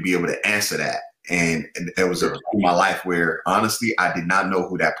 I need to be able to answer that. And there was a point in my life where, honestly, I did not know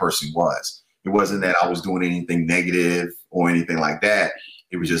who that person was. It wasn't that I was doing anything negative or anything like that.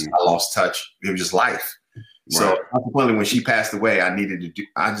 It was just I lost touch. It was just life. So consequently, when she passed away, I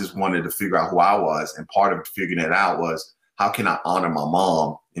just wanted to figure out who I was. And part of figuring it out was, how can I honor my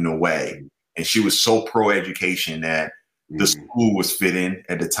mom in a way? And she was so pro-education that the school was fitting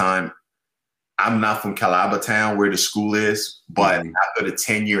at the time. I'm not from Calabar Town, where the school is, but after the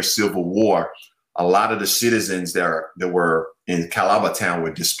 10-year Civil War, a lot of the citizens that were in Calabar Town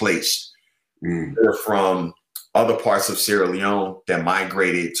were displaced. They're from other parts of Sierra Leone that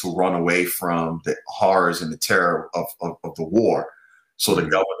migrated to run away from the horrors and the terror of the war. So the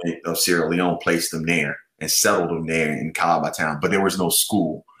government of Sierra Leone placed them there and settled them there in Calabar Town, but there was no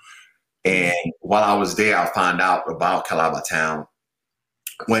school. And while I was there, I found out about Calabar Town,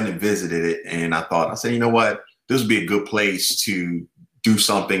 went and visited it, and I said, you know what, this would be a good place to do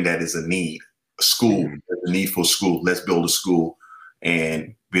something that is a need, a school, a need for a school. Let's build a school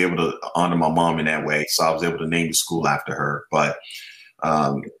and be able to honor my mom in that way. So I was able to name the school after her. But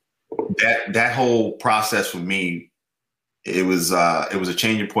that whole process for me, it was a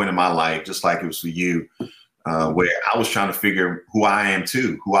changing point in my life, just like it was for you, where I was trying to figure who I am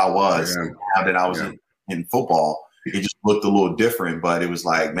too, who I was. Now that I was in football, it just looked a little different, but it was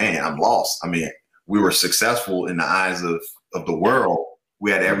like, man, I'm lost. I mean, we were successful in the eyes of the world.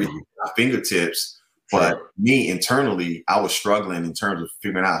 We had everything at our fingertips. But me internally, I was struggling in terms of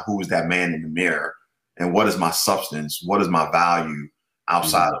figuring out who is that man in the mirror, and what is my substance? What is my value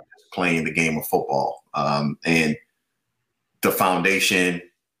outside of playing the game of football? And the foundation,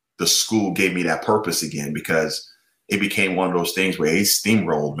 the school gave me that purpose again, because it became one of those things where it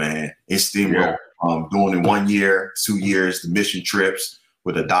steamrolled, man. It steamrolled. Doing in 1 year, 2 years, the mission trips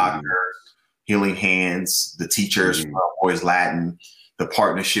with the doctors, Healing Hands, the teachers, Boys Latin, the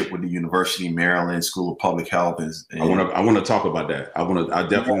partnership with the University of Maryland School of Public Health. I want to talk about that. I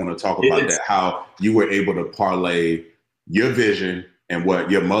definitely want to talk about that. How you were able to parlay your vision and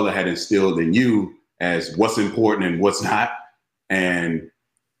what your mother had instilled in you as what's important and what's not, and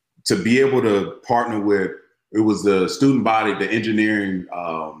to be able to partner with, it was the student body, the engineering,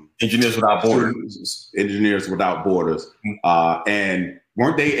 Engineers Without Borders, and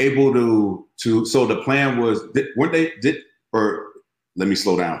weren't they able to? So the plan was, let me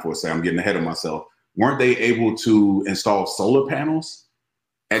slow down for a second. I'm getting ahead of myself. Weren't they able to install solar panels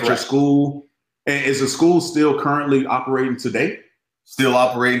at your school? And is the school still currently operating today? Still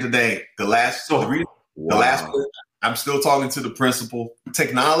operating today. I'm still talking to the principal.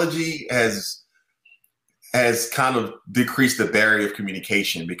 Technology has kind of decreased the barrier of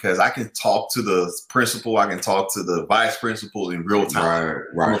communication, because I can talk to the principal, I can talk to the vice principal in real time.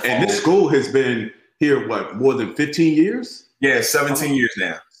 Right. And this school has been here, more than 15 years? Yeah, 17 years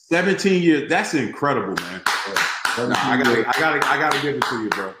now. 17 years. That's incredible, man. I gotta give it to you,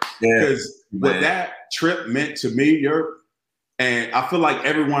 bro. Because what that trip meant to me, and I feel like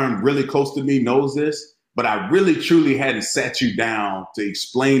everyone really close to me knows this, but I really truly hadn't sat you down to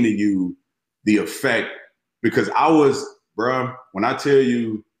explain to you the effect, because when I tell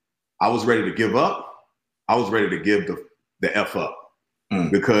you I was ready to give up, I was ready to give the F up.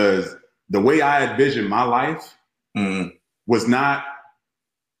 Because the way I envisioned my life was not,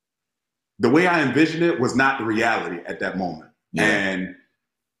 the way I envisioned it was not the reality at that moment. And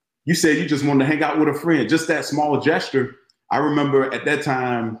you said you just wanted to hang out with a friend, just that small gesture. I remember at that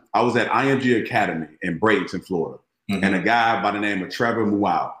time, I was at IMG Academy in Bradenton, Florida, and a guy by the name of Trevor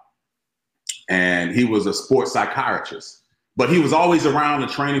Muau, and he was a sports psychiatrist. but he was always around the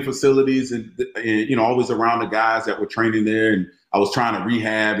training facilities and you know, always around the guys that were training there. And I was trying to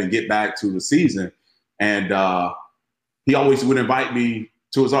rehab and get back to the season. And he always would invite me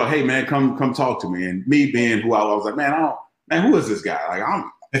to his, hey man, come talk to me. And me being who I was like, man, who is this guy? Like, I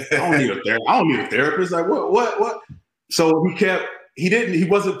don't need a therapist. I don't need a therapist. Like, what? So he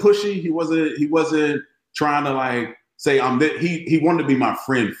wasn't pushy. He wasn't trying to like say I'm that. He wanted to be my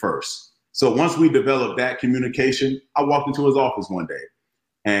friend first. So once we developed that communication, I walked into his office one day,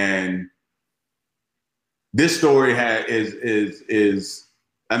 and this story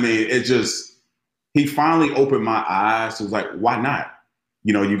he finally opened my eyes. It was like, why not?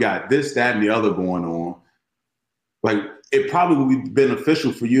 You know, you got this, that, and the other going on. Like, it probably would be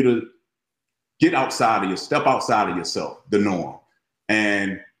beneficial for you to step outside of yourself, the norm.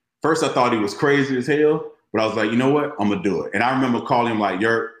 And first I thought he was crazy as hell, but I was like, you know what? I'm gonna do it. And I remember calling him like,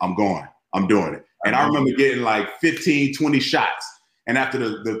 I'm going. I'm doing it. And I remember getting like 15, 20 shots. And after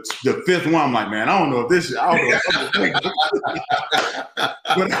the fifth one, I'm like, man, I don't know if this, I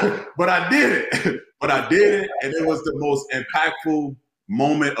don't know. But I did it. And it was the most impactful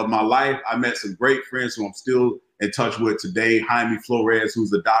moment of my life. I met some great friends who I'm still in touch with today. Jaime Flores,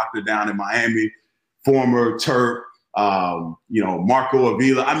 who's a doctor down in Miami, former Terp, Marco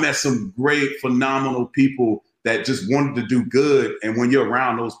Avila. I met some great, phenomenal people that just wanted to do good. And when you're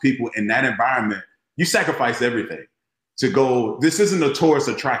around those people in that environment, you sacrifice everything to go. This isn't a tourist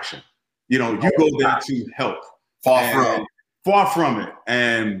attraction. You know, you go there to help. Far from it.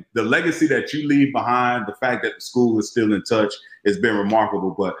 And the legacy that you leave behind, the fact that the school is still in touch, has been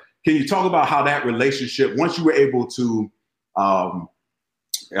remarkable. But can you talk about how that relationship, once you were able to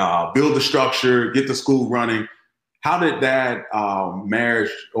build the structure, get the school running, how did that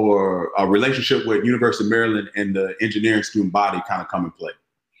marriage or a relationship with University of Maryland and the engineering student body kind of come in play?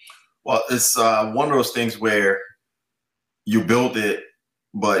 Well, it's one of those things where you build it,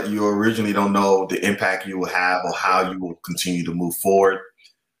 but you originally don't know the impact you will have or how you will continue to move forward.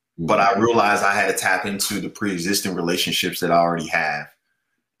 But I realized I had to tap into the pre-existing relationships that I already have.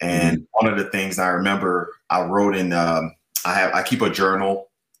 And one of the things I remember, I wrote in, I keep a journal,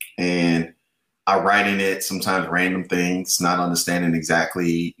 and I write in it sometimes random things, not understanding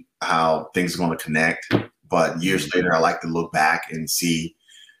exactly how things are going to connect. But years later, I like to look back and see.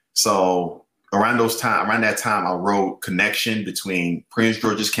 So around that time, I wrote connection between Prince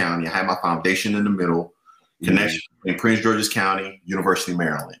George's County. I had my foundation in the middle, connection between Prince George's County, University of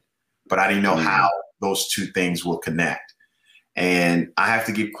Maryland. But I didn't know how those two things will connect. And I have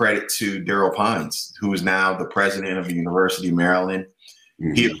to give credit to Daryl Pines, who is now the president of the University of Maryland.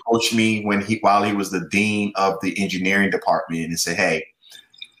 He approached me while he was the dean of the engineering department and said, hey,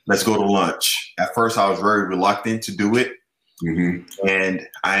 let's go to lunch. At first, I was very reluctant to do it. And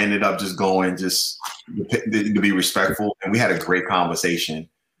I ended up just going just to be respectful. And we had a great conversation,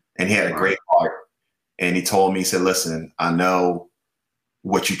 and he had a great heart. And he told me, he said, listen, I know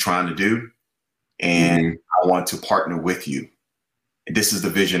what you're trying to do, and I want to partner with you. And this is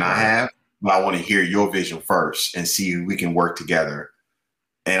the vision I have, but I want to hear your vision first and see if we can work together.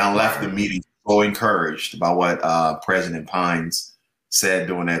 And I left the meeting so encouraged by what President Pines said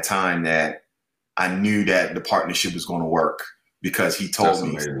during that time, that I knew that the partnership was going to work, because he told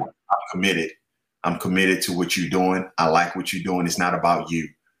me, I'm committed. I'm committed to what you're doing. I like what you're doing. It's not about you.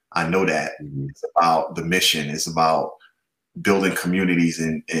 I know that. It's about the mission. It's about building communities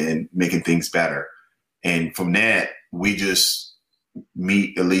and making things better. And from that, we just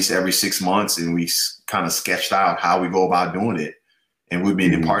meet at least every 6 months, and we kind of sketched out how we go about doing it. And we've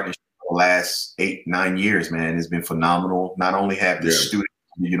been in partnership for the last 8-9 years, man. It's been phenomenal. Not only have the students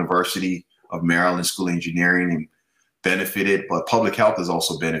from the University of Maryland School of Engineering benefited, but public health has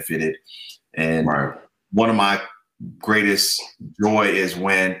also benefited. And one of my greatest joy is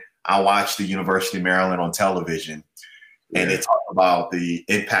when I watch the University of Maryland on television, and they talk about the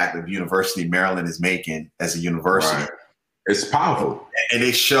impact that the University of Maryland is making as a university. It's powerful. And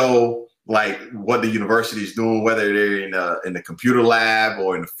they show like what the university is doing, whether they're in the computer lab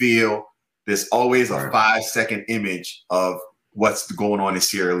or in the field. There's always a 5-second image of what's going on in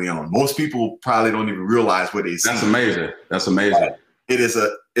Sierra Leone. Most people probably don't even realize what they see. That's amazing. It is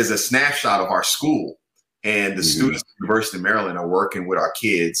a snapshot of our school, and the students at the University of Maryland are working with our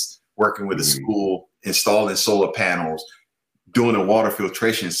kids, working with the school, installing solar panels, doing a water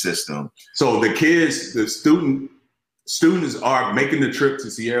filtration system. So the kids, the students are making the trip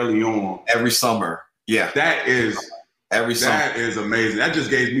to Sierra Leone every summer. Yeah, that is amazing. That just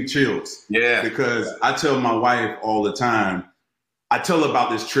gave me chills. Yeah, because I tell my wife all the time. I tell her about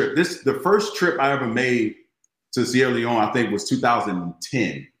this trip. The first trip I ever made to Sierra Leone, I think, was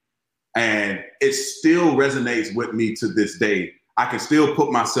 2010. And it still resonates with me to this day. I can still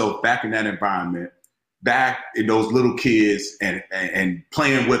put myself back in that environment, back in those little kids and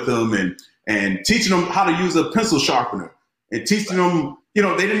playing with them and teaching them how to use a pencil sharpener and teaching them, they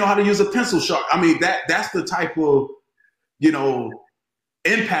didn't know how to use a pencil sharpener. I mean, that's the type of,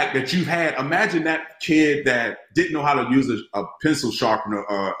 impact that you've had. Imagine that kid that didn't know how to use a pencil sharpener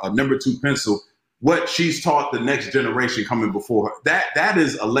or a number 2 pencil, what she's taught the next generation coming before her. That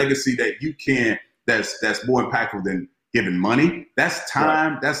is a legacy that you can't, that's more impactful than giving money. That's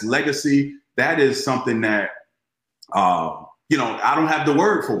time, right. That's legacy. That is something that, I don't have the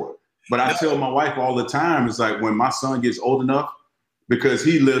word for it. But I tell my wife all the time, it's like when my son gets old enough, because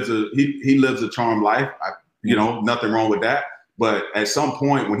he lives a charmed life, nothing wrong with that. But at some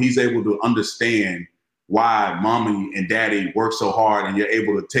point when he's able to understand why mommy and daddy work so hard and you're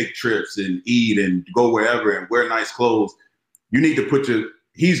able to take trips and eat and go wherever and wear nice clothes, you need to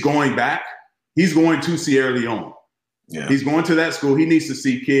he's going to Sierra Leone. Yeah. He's going to that school. He needs to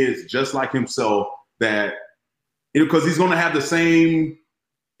see kids just like himself that, because he's going to have the same,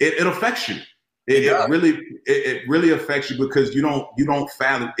 it affects you. It really affects you because you don't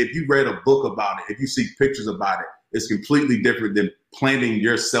fathom. If you read a book about it, if you see pictures about it, it's completely different than planting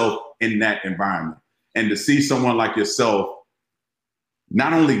yourself in that environment. And to see someone like yourself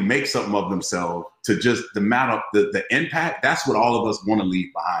not only make something of themselves, to just the impact, that's what all of us want to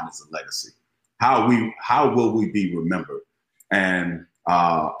leave behind as a legacy. How will we be remembered? And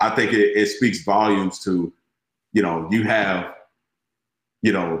I think it speaks volumes to, you have,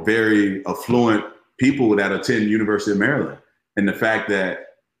 very affluent people that attend University of Maryland. And the fact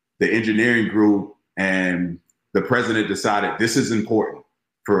that the engineering group and the president decided this is important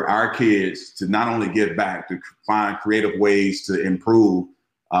for our kids to not only give back, to find creative ways to improve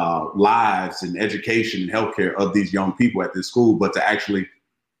lives and education and healthcare of these young people at this school, but to actually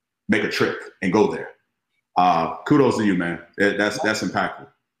make a trip and go there. Kudos to you, man. That's impactful.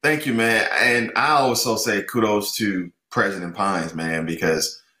 Thank you, man. And I also say kudos to President Pines, man,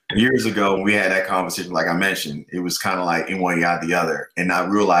 because years ago when we had that conversation, like I mentioned, it was kind of like in one ear out the other, and not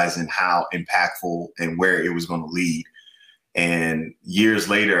realizing how impactful and where it was going to lead. And years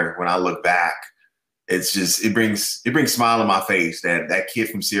later, when I look back, it's just, it brings a smile on my face that kid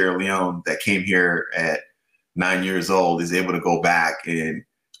from Sierra Leone that came here at 9 years old is able to go back and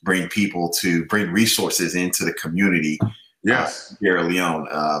bring resources into the community. Yes. Sierra Leone.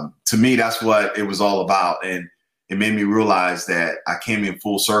 To me, that's what it was all about. And it made me realize that I came in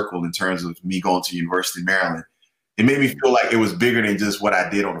full circle in terms of me going to University of Maryland. It made me feel like it was bigger than just what I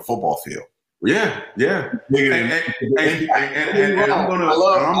did on the football field. Yeah. Bigger than, I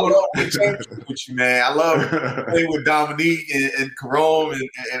love with you, man. I love playing with Dominique and Carome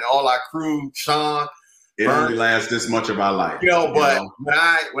and all our crew, Sean. It only lasts this much of our life. But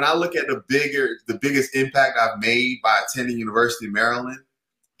when I look at the biggest impact I've made by attending University of Maryland,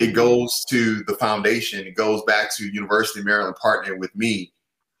 it goes to the foundation. It goes back to University of Maryland partnering with me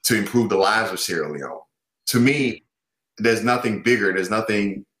to improve the lives of Sierra Leone. To me, there's nothing bigger. There's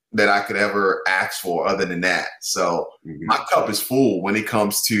nothing that I could ever ask for other than that. So my cup is full when it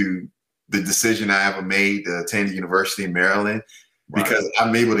comes to the decision I ever made to attend the University of Maryland, because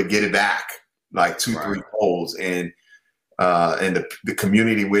I'm able to get it back like 2-3 folds. And the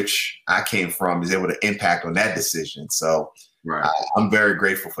community which I came from is able to impact on that decision. So I'm very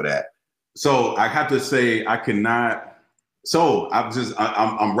grateful for that. So I have to say, I'm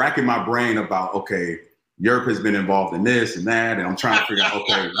racking my brain about, okay, Europe has been involved in this and that, and I'm trying to figure out,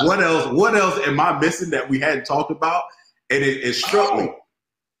 okay, what else am I missing that we hadn't talked about? And it struck me.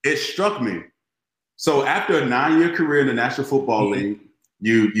 It struck me. So after a 9-year career in the National Football League,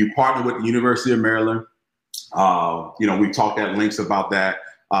 you partnered with the University of Maryland. We talked at length about that.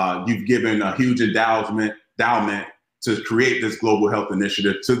 You've given a huge endowment to create this global health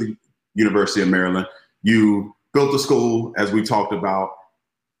initiative to the University of Maryland. You built a school, as we talked about.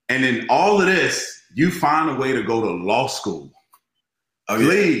 And in all of this, you find a way to go to law school.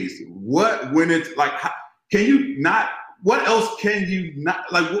 Please, what else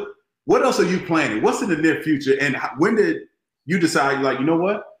are you planning? What's in the near future? And when did you decide, like, you know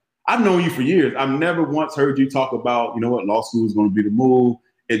what? I've known you for years. I've never once heard you talk about, law school is going to be the move.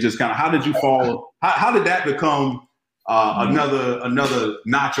 It just kind of, how did you fall? How did that become another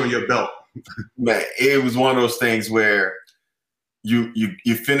notch on your belt? Man, it was one of those things where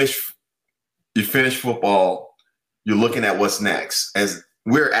you finish football, you're looking at what's next. As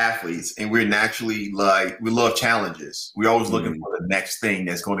we're athletes and we're naturally we love challenges. We're always looking for the next thing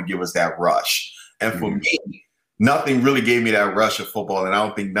that's going to give us that rush. And for me, nothing really gave me that rush of football, and I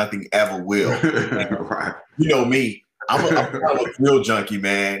don't think nothing ever will. Right. You know me, I'm a thrill junkie,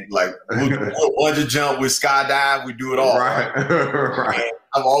 man. Like we'll bungee jump, we skydive, we do it all. Right. Right.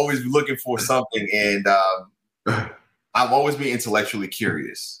 I'm always looking for something, and I've always been intellectually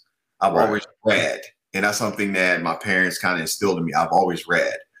curious. I've always read, and that's something that my parents kind of instilled in me. I've always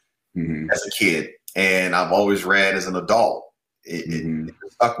read as a kid, and I've always read as an adult. It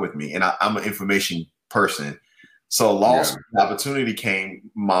stuck with me, and I'm an information person. So the opportunity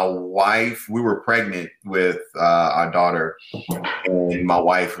came. My wife, we were pregnant with our daughter, and my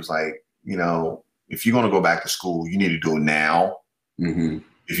wife was like, you know, if you're going to go back to school, you need to do it now.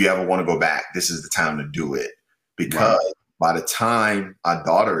 If you ever want to go back, this is the time to do it, because by the time our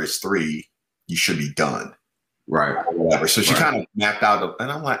daughter is 3, you should be done. Right. Or whatever. So she kind of mapped out,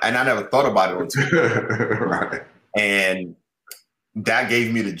 and I'm like, and I never thought about it until right. And that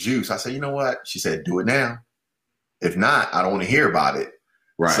gave me the juice. I said, you know what? She said, do it now. If not, I don't want to hear about it.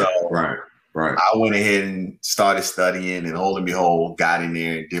 Right. So right. I went ahead and started studying, and lo and behold, got in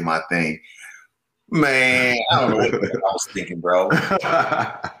there and did my thing. Man, I don't know what I was thinking, bro.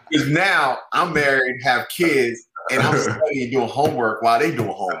 Because now I'm married, have kids, and I'm studying, doing homework while they doing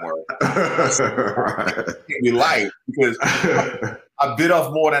homework. It can be light, because I bit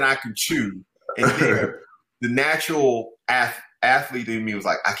off more than I could chew. And then the natural athlete in me was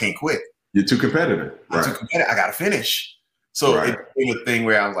like, I can't quit. You're too competitive. I'm too competitive. I got to finish. So it became a thing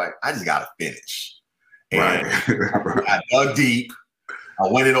where I was like, I just got to finish. And I dug deep. I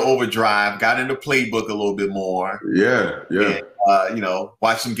went into overdrive, got into playbook a little bit more. And, you know,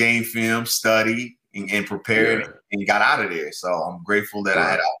 watched some game film, study, and prepared, and got out of there. So I'm grateful that I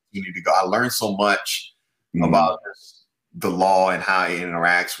had an opportunity to go. I learned so much about the law and how it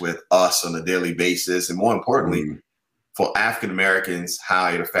interacts with us on a daily basis. And more importantly, for African Americans, how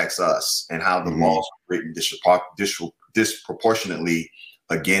it affects us and how the laws are written disproportionately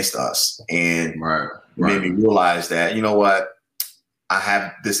against us. And it made me realize that, you know what? I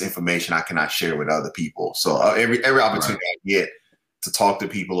have this information I cannot share with other people. So every opportunity I get to talk to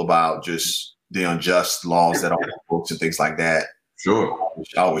people about just the unjust laws that are on the books and things like that, I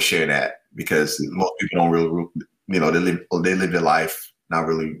always share that, because most people don't really, you know, they live their life not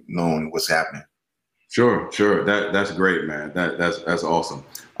really knowing what's happening. Sure. That's great, man. That's awesome.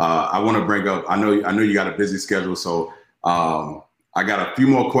 I want to bring up, I know you got a busy schedule, so I got a few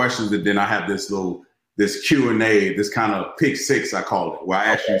more questions, and then I have this Q&A, this kind of pick six, I call it, where I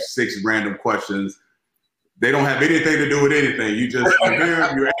ask you 6 random questions. They don't have anything to do with anything. You just you hear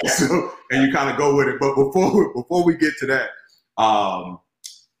them, you ask them, and you kind of go with it. But before we get to that, I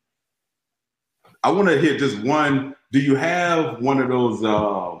want to hear just one. Do you have one of those?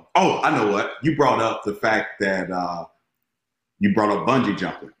 I know what. You brought up the fact that you brought up bungee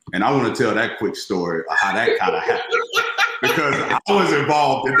jumping. And I want to tell that quick story of how that kind of happened, because I was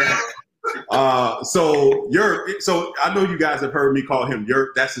involved in that. So I know you guys have heard me call him Yerp.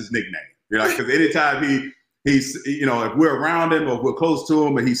 That's his nickname. You know, because anytime he's, you know, if we're around him or if we're close to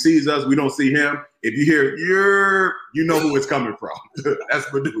him and he sees us, we don't see him. If you hear Yerp, you know who it's coming from. That's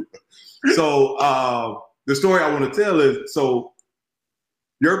Purdue. So the story I want to tell is, so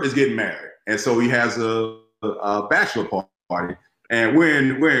Yerp is getting married. And so he has a bachelor party. And we're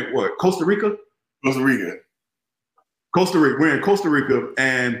in what, Costa Rica? Costa Rica. We're in Costa Rica,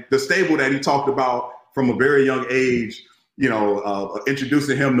 and the stable that he talked about from a very young age, you know,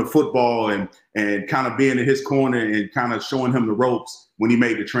 introducing him to football and kind of being in his corner and kind of showing him the ropes when he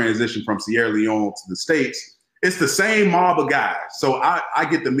made the transition from Sierra Leone to the States. It's the same mob of guys. So I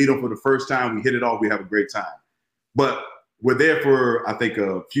get to meet him for the first time. We hit it off. We have a great time. But we're there for, I think,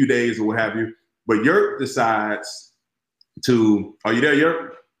 a few days or what have you. But Yerp decides to, are you there,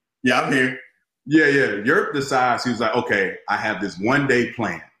 Yerp? Yeah, I'm here. Yeah. Yerp decides, he was like, okay, I have this one-day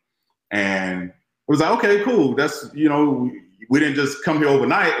plan. And it was like, okay, cool. That's, you know, we didn't just come here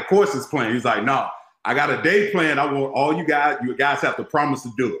overnight. Of course it's planned. He's like, no, I got a day plan. I want all you guys have to promise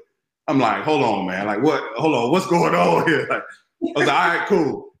to do it. I'm like, hold on, man. Like, what? Hold on. What's going on here? Like, I was like, all right,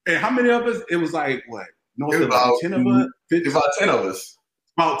 cool. And how many of us? It was like, what? No, it was about 10 of us? About 10 of us.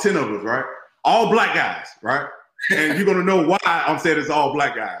 About 10 of us, right? All black guys, right? And you're going to know why I'm saying it's all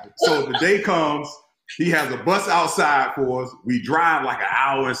black guys. So the day comes, he has a bus outside for us. We drive like an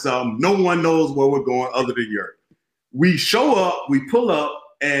hour or something. No one knows where we're going other than Yerp. We show up, we pull up,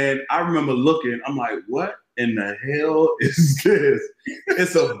 and I remember looking, I'm like, what in the hell is this?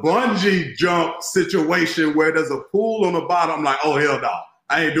 It's a bungee jump situation where there's a pool on the bottom. I'm like, oh, hell no.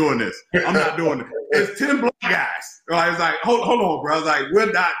 I ain't doing this. I'm not doing it. It's 10 black guys. I was like, hold on, bro. I was like,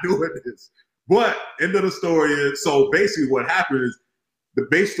 we're not doing this. But end of the story is, so basically what happened is,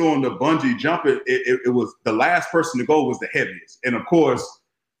 based on the bungee jumping, it was the last person to go was the heaviest. And of course,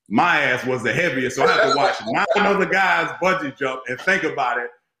 my ass was the heaviest. So I had to watch 9 other guys bungee jump and think about it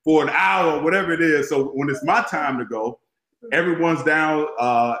for an hour or whatever it is. So when it's my time to go, everyone's down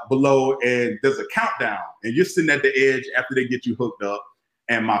below and there's a countdown. And you're sitting at the edge after they get you hooked up.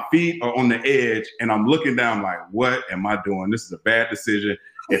 And my feet are on the edge. And I'm looking down like, what am I doing? This is a bad decision.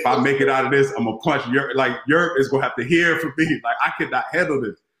 If I make it out of this, I'm going to punch Europe. Like, Europe is going to have to hear from me. Like, I cannot handle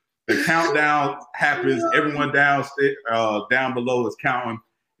this. The countdown happens. Everyone down below is counting.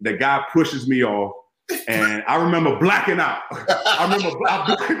 The guy pushes me off. And I remember blacking out. I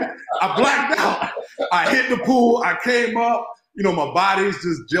blacked out. I hit the pool. I came up. You know, my body's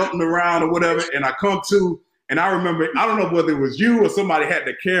just jumping around or whatever. And I come to. And I remember, I don't know whether it was you or somebody had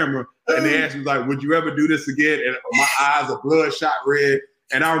the camera. And they asked me, like, would you ever do this again? And my eyes are bloodshot red.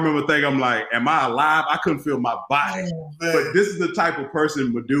 And I remember thinking, I'm like, am I alive? I couldn't feel my body. But this is the type of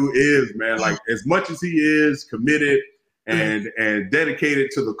person Madu is, man. Like, as much as he is committed and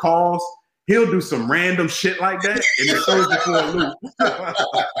dedicated to the cause, he'll do some random shit like that, and it throws you for a loop.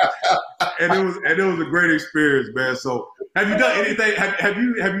 and it was a great experience, man. So, have you done anything? Have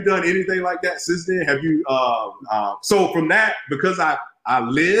you done anything like that since then? Have you? So from that, because I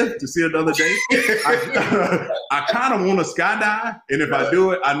live to see another day, I kind of want to skydive, and if I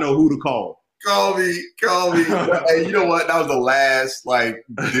do it, I know who to call. Call me. Hey, you know what? That was the last like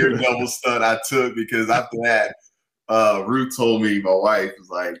daredevil stunt I took, because after that, Ruth told me, my wife was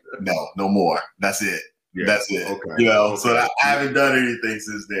like, no more. That's it. Yeah. That's it. Okay. You know, so I haven't done anything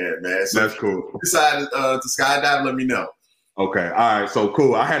since then, man. So that's cool. If you decided to skydive, let me know. Okay. All right. So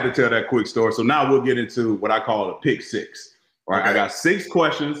cool. I had to tell that quick story. So now we'll get into what I call a pick six. All right. Okay. I got 6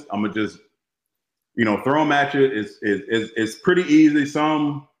 questions. I'm gonna just, throw them at you. It's pretty easy. It's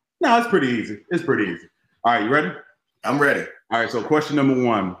pretty easy. It's pretty easy. All right. You ready? I'm ready. All right. So question number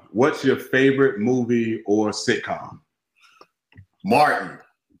 1, what's your favorite movie or sitcom? Martin.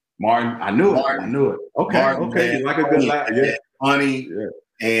 I knew it. Okay. Martin, okay. Man, you like a good laugh. Yeah. Funny. Yeah.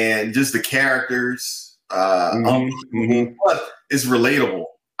 And just the characters. But it's relatable.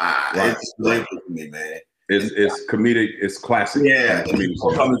 Right. It's relatable to me, man. It's comedic. It's classic. Yeah.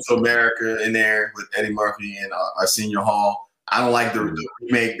 Coming to America in there with Eddie Murphy and Arsenio Hall. I don't like the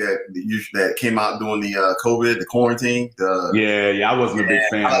remake that came out during the COVID, the quarantine. I wasn't a big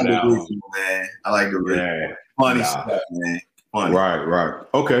fan of that one. Man. I like the funny stuff, man. Funny. Right.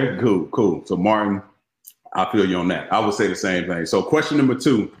 Okay, cool. So Martin, I feel you on that. I would say the same thing. So question number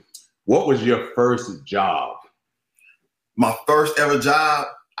 2, what was your first job? My first ever job,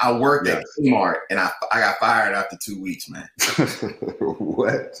 I worked at Kmart, and I got fired after 2 weeks, man.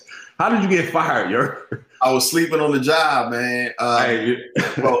 What? How did you get fired, I was sleeping on the job, man.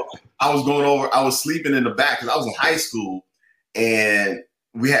 Well, I was sleeping in the back because I was in high school, and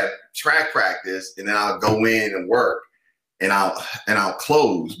we had track practice, and then I'll go in and work, and I'll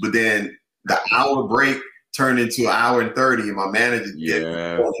close. But then the hour break turned into an hour and 30, and my manager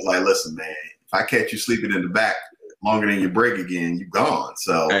was like, listen, man, if I catch you sleeping in the back longer than your break again, you're gone.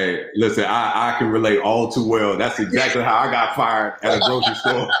 So hey, listen, I can relate all too well. That's exactly how I got fired at a grocery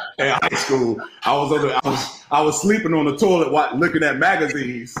store in high school. I was sleeping on the toilet looking at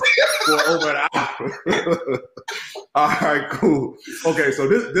magazines for over an hour. All right, cool. Okay, so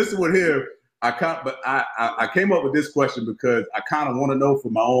this is what here I came up with this question because I kind of want to know for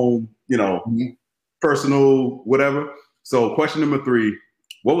my own, personal whatever. So question number 3.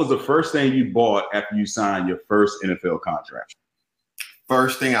 What was the first thing you bought after you signed your first NFL contract?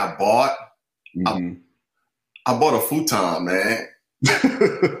 First thing I bought? I bought a futon, man.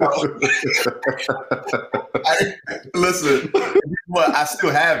 Listen, but I still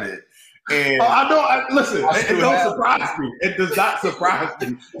have it. And I know. Listen, it don't surprise me. It does not surprise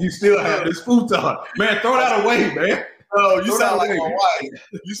me. You still have this futon. Man, throw that away, man. Oh, you sound like my wife.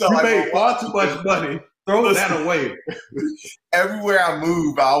 You made far too much money. Throw that away. Everywhere I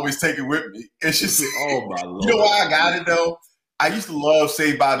move, I always take it with me. It's just, oh my Lord. You know why I got it though? I used to love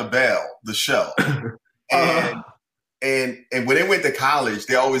Saved by the Bell, the show, and when they went to college,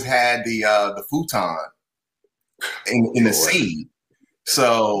 they always had the futon in the scene.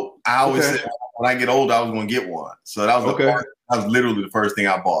 So I always said when I get older, I was going to get one. So that was that was literally the first thing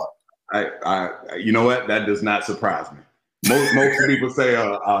I bought. I you know what? That does not surprise me. Most people say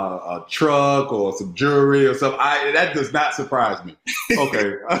a truck or some jewelry or something. That does not surprise me.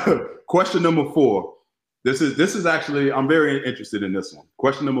 Okay. Question number 4. This is actually, I'm very interested in this one.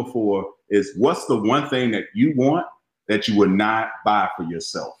 Question number 4 is, what's the one thing that you want that you would not buy for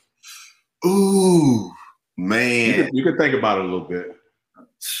yourself? Ooh, man. You can think about it a little bit.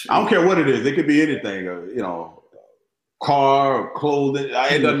 I don't care what it is. It could be anything, car, or clothing.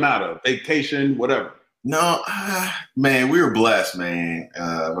 It doesn't matter. Vacation, whatever. No, man, we were blessed, man.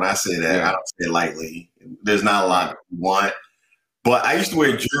 When I say that, I don't say it lightly. There's not a lot we want. But I used to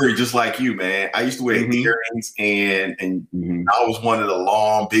wear jewelry just like you, man. I used to wear earrings and I was one of the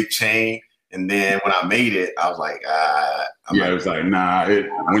long, big chain. And then when I made it, I was like, it was like, nah.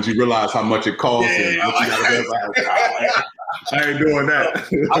 Once you realize how much it costs, and what you gotta do, I ain't doing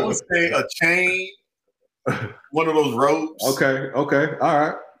that. I would say a chain, one of those ropes. Okay, all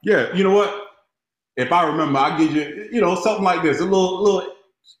right. Yeah, you know what? If I remember, I'll give you, something like this, a little,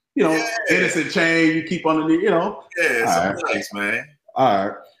 innocent chain you keep underneath, Yeah, something nice, man.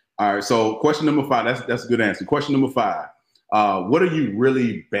 All right. So question number 5, that's a good answer. Question number 5, what are you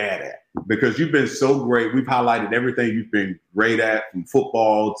really bad at? Because you've been so great. We've highlighted everything you've been great at, from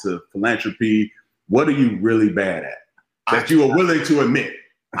football to philanthropy. What are you really bad at that you are willing to admit?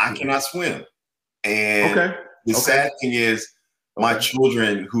 I cannot swim. And the sad thing is, my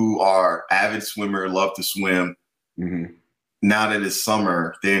children who are avid swimmer, love to swim. Now that it's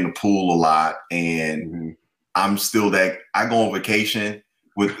summer, they're in the pool a lot. And I'm still that. I go on vacation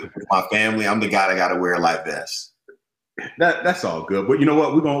with my family. I'm the guy that got to wear a life vest. That's all good. But you know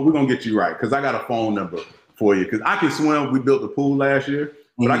what? We're gonna get you right, because I got a phone number for you. Because I can swim. We built the pool last year.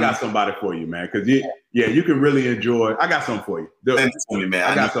 But I got somebody for you, man. Because you can really enjoy. I got something for you. Man.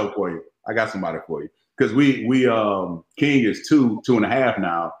 I got something for you. I got somebody for you. Because we King is 2.5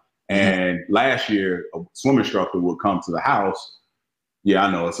 now, and last year a swim instructor would come to the house. Yeah,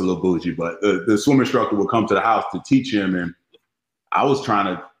 I know it's a little bougie, but the swim instructor would come to the house to teach him, and I was trying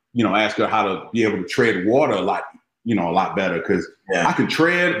to ask her how to be able to tread water a lot better, because I can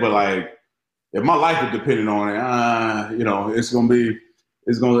tread, but like if my life is dependent on it,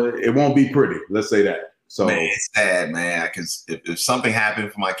 it won't be pretty. Let's say that. So man, it's sad, man, because if something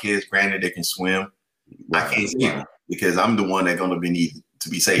happened for my kids, granted they can swim. I can't swim because I'm the one that's going to be needed to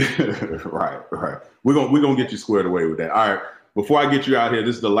be safe. Right. We're gonna get you squared away with that. All right. Before I get you out here,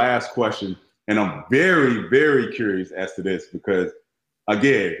 this is the last question, and I'm very, very curious as to this, because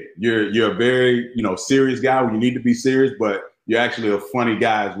again, you're a very serious guy when you need to be serious, but you're actually a funny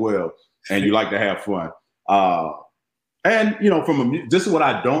guy as well, and you like to have fun. And this is what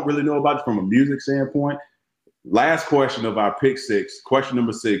I don't really know about from a music standpoint. Last question of our pick 6. Question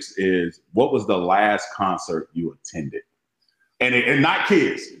number 6 is, what was the last concert you attended? And not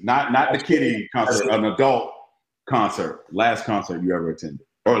kids, not the kiddie concert, an adult concert. Last concert you ever attended,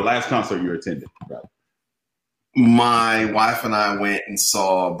 or last concert you attended. Right. My wife and I went and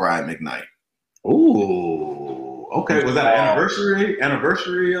saw Brian McKnight. Ooh, okay. Was that an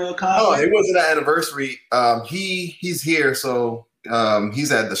anniversary concert? Oh, it wasn't an anniversary. He's here, so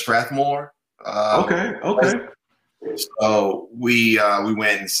he's at the Strathmore. Okay. So we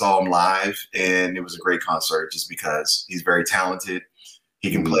went and saw him live, and it was a great concert just because he's very talented. He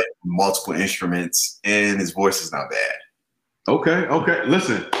can play multiple instruments, and his voice is not bad. Okay.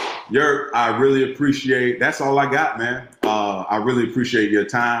 Listen, I really appreciate. That's all I got, man. I really appreciate your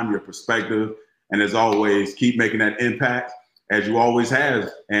time, your perspective, and as always, keep making that impact as you always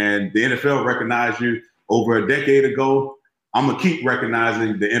have. And the NFL recognized you over a decade ago. I'm gonna keep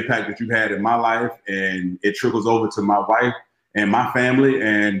recognizing the impact that you've had in my life, and it trickles over to my wife and my family.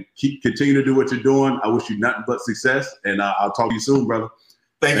 And continue to do what you're doing. I wish you nothing but success, and I'll talk to you soon, brother.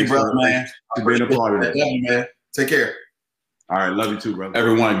 Thank you, brother, man. For being a part of it. Love you, man. Take care. All right, love you too, brother.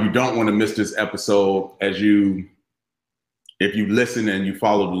 Everyone, you don't want to miss this episode. If you listen and you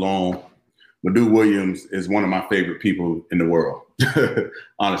followed along, Madu Williams is one of my favorite people in the world.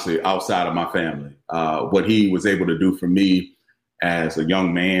 Honestly, outside of my family, what he was able to do for me as a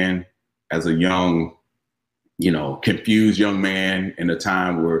young man, as a young, confused young man in a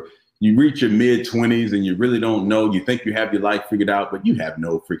time where you reach your mid-20s and you really don't know. You think you have your life figured out, but you have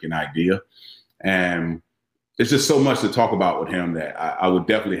no freaking idea. And it's just so much to talk about with him that I would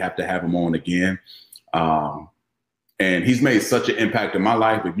definitely have to have him on again. And he's made such an impact in my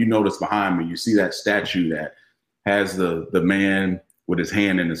life. If you notice behind me, you see that statue that has the man with his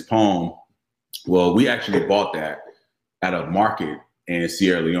hand in his palm. Well, we actually bought that at a market in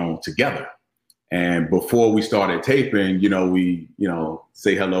Sierra Leone together. And before we started taping, we,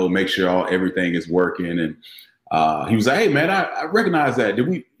 say hello, make sure everything is working. And he was like, hey, man, I recognize that. Did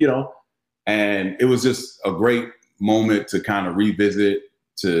we, and it was just a great moment to kind of revisit,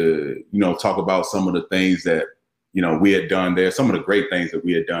 to, talk about some of the things that, we had done there, some of the great things that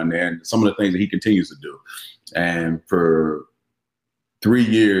we had done there, and some of the things that he continues to do. And for 3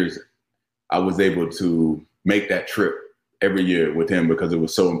 years, I was able to make that trip every year with him because it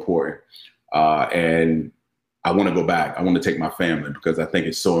was so important. And I want to go back. I want to take my family because I think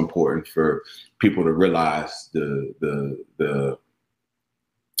it's so important for people to realize the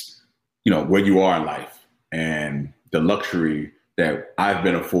where you are in life, and the luxury that I've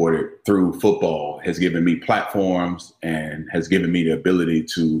been afforded through football has given me platforms and has given me the ability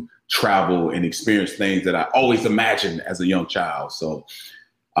to travel and experience things that I always imagined as a young child. So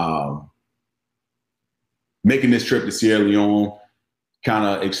making this trip to Sierra Leone kind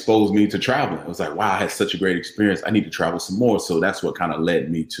of exposed me to traveling. It was like, wow, I had such a great experience. I need to travel some more. So that's what kind of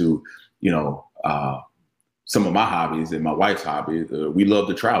led me to, some of my hobbies and my wife's hobby. We love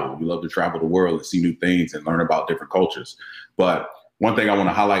to travel. We love to travel the world and see new things and learn about different cultures. But one thing I want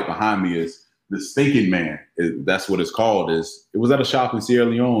to highlight behind me is the Stinking Man. That's what it's called. It was at a shop in Sierra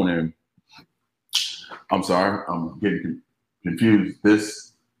Leone, and I'm sorry, I'm getting confused.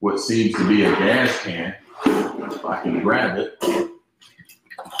 This, what seems to be a gas can, if I can grab it.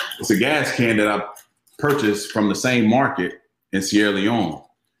 It's a gas can that I purchased from the same market in Sierra Leone.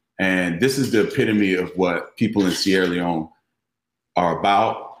 And this is the epitome of what people in Sierra Leone are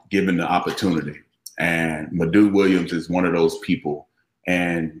about, given the opportunity. And Madu Williams is one of those people.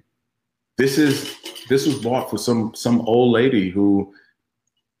 And this was bought for some old lady who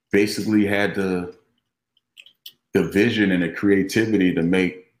basically had the vision and the creativity to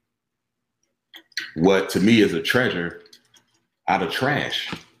make what to me is a treasure out of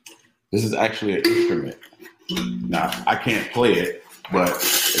trash. This is actually an instrument. Now, I can't play it, but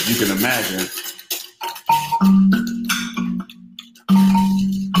if you can imagine,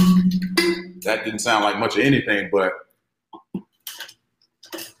 that didn't sound like much of anything, but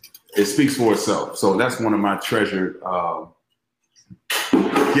it speaks for itself. So that's one of my treasured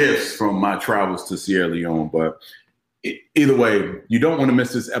gifts from my travels to Sierra Leone. But either way, you don't want to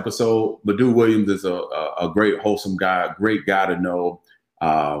miss this episode. Madu Williams is a great, wholesome guy, great guy to know.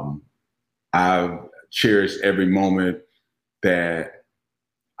 I've cherished every moment that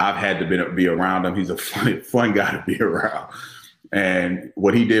I've had to be around him. He's a fun guy to be around. And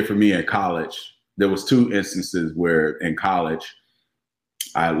what he did for me in college, there was 2 instances where in college,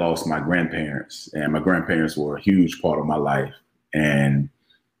 I lost my grandparents, and my grandparents were a huge part of my life. And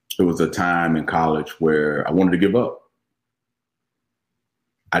it was a time in college where I wanted to give up.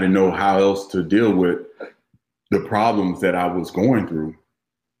 I didn't know how else to deal with the problems that I was going through.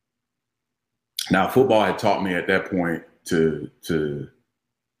 Now, football had taught me at that point to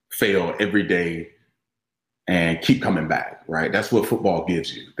fail every day and keep coming back, right? That's what football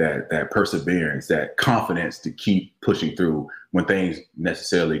gives you, that perseverance, that confidence to keep pushing through when things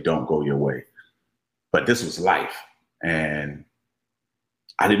necessarily don't go your way. But this was life, and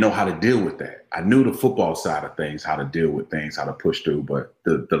I didn't know how to deal with that. I knew the football side of things, how to deal with things, how to push through, but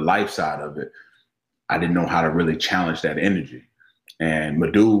the life side of it, I didn't know how to really challenge that energy. And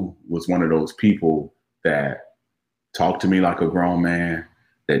Madu was one of those people that talked to me like a grown man,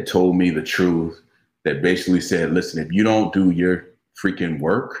 that told me the truth, that basically said, listen, if you don't do your freaking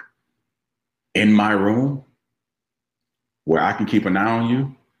work in my room where I can keep an eye on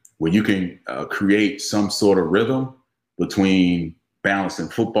you, where you can create some sort of rhythm between balancing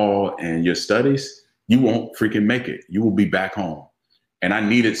football and your studies, you won't freaking make it. You will be back home. And I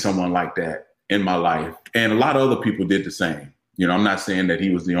needed someone like that in my life. And a lot of other people did the same. I'm not saying that he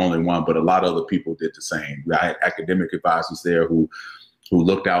was the only one, but a lot of other people did the same. I had academic advisors there who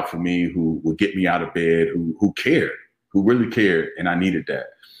looked out for me, who would get me out of bed, who cared, who really cared. And I needed that.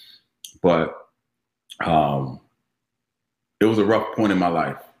 But it was a rough point in my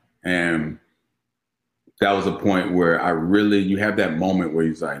life. And that was a point where you have that moment where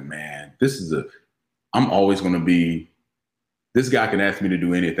he's like, man, I'm always going to be, this guy can ask me to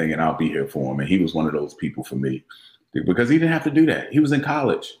do anything and I'll be here for him. And he was one of those people for me because he didn't have to do that. He was in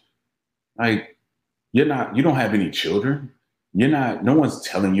college. Like, you don't have any children. No one's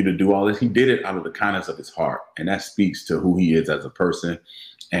telling you to do all this. He did it out of the kindness of his heart. And that speaks to who he is as a person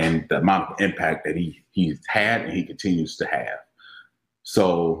and the amount of impact that he's had and he continues to have.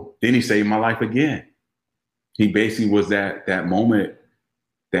 So then he saved my life again. He basically was that moment,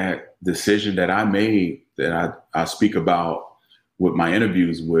 that decision that I made that I speak about with my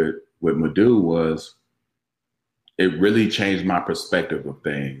interviews with Madu was, it really changed my perspective of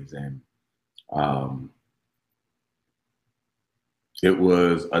things. And it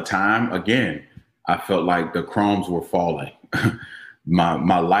was a time, again, I felt like the crumbs were falling.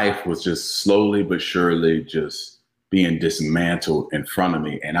 My life was just slowly but surely just being dismantled in front of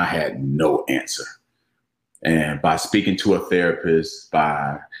me, and I had no answer. And by speaking to a therapist,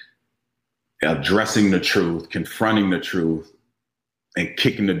 by addressing the truth, confronting the truth, and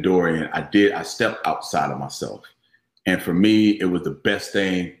kicking the door in, I stepped outside of myself. And for me, it was the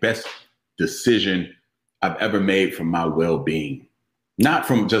best decision I've ever made for my well-being. Not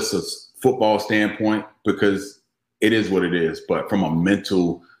from just a football standpoint, because it is what it is, but from a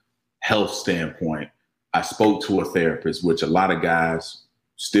mental health standpoint, I spoke to a therapist, which a lot of guys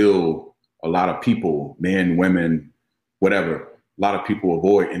still, a lot of people, men, women, whatever, a lot of people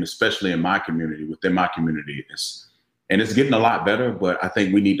avoid, and especially in my community, within my community, it's getting a lot better, but I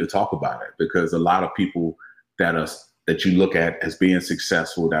think we need to talk about it, because a lot of people that you look at as being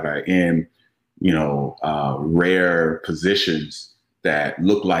successful, that are in, rare positions, that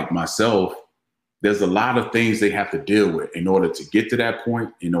look like myself, there's a lot of things they have to deal with in order to get to that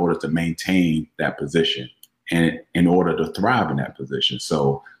point, in order to maintain that position, and in order to thrive in that position.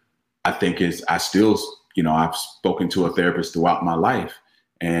 So I think I've spoken to a therapist throughout my life,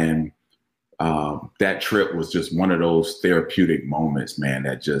 and that trip was just one of those therapeutic moments, man,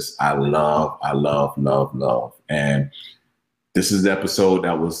 that just I love. And this is the episode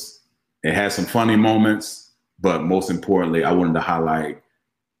it had some funny moments, but most importantly, I wanted to highlight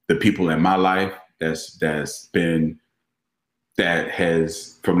the people in my life that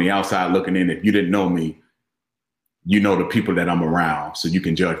has, from the outside looking in, if you didn't know me, you know the people that I'm around, so you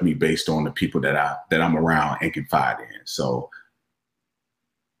can judge me based on the people that I'm around and confide in. So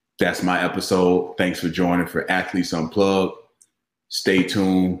that's my episode. Thanks for joining for Athletes Unplugged. Stay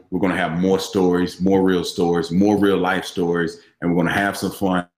tuned. We're going to have more stories, more real life stories, and we're going to have some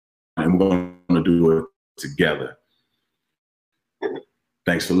fun, and we're going to do it together.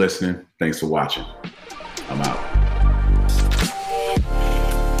 Thanks for listening. Thanks for watching. I'm out.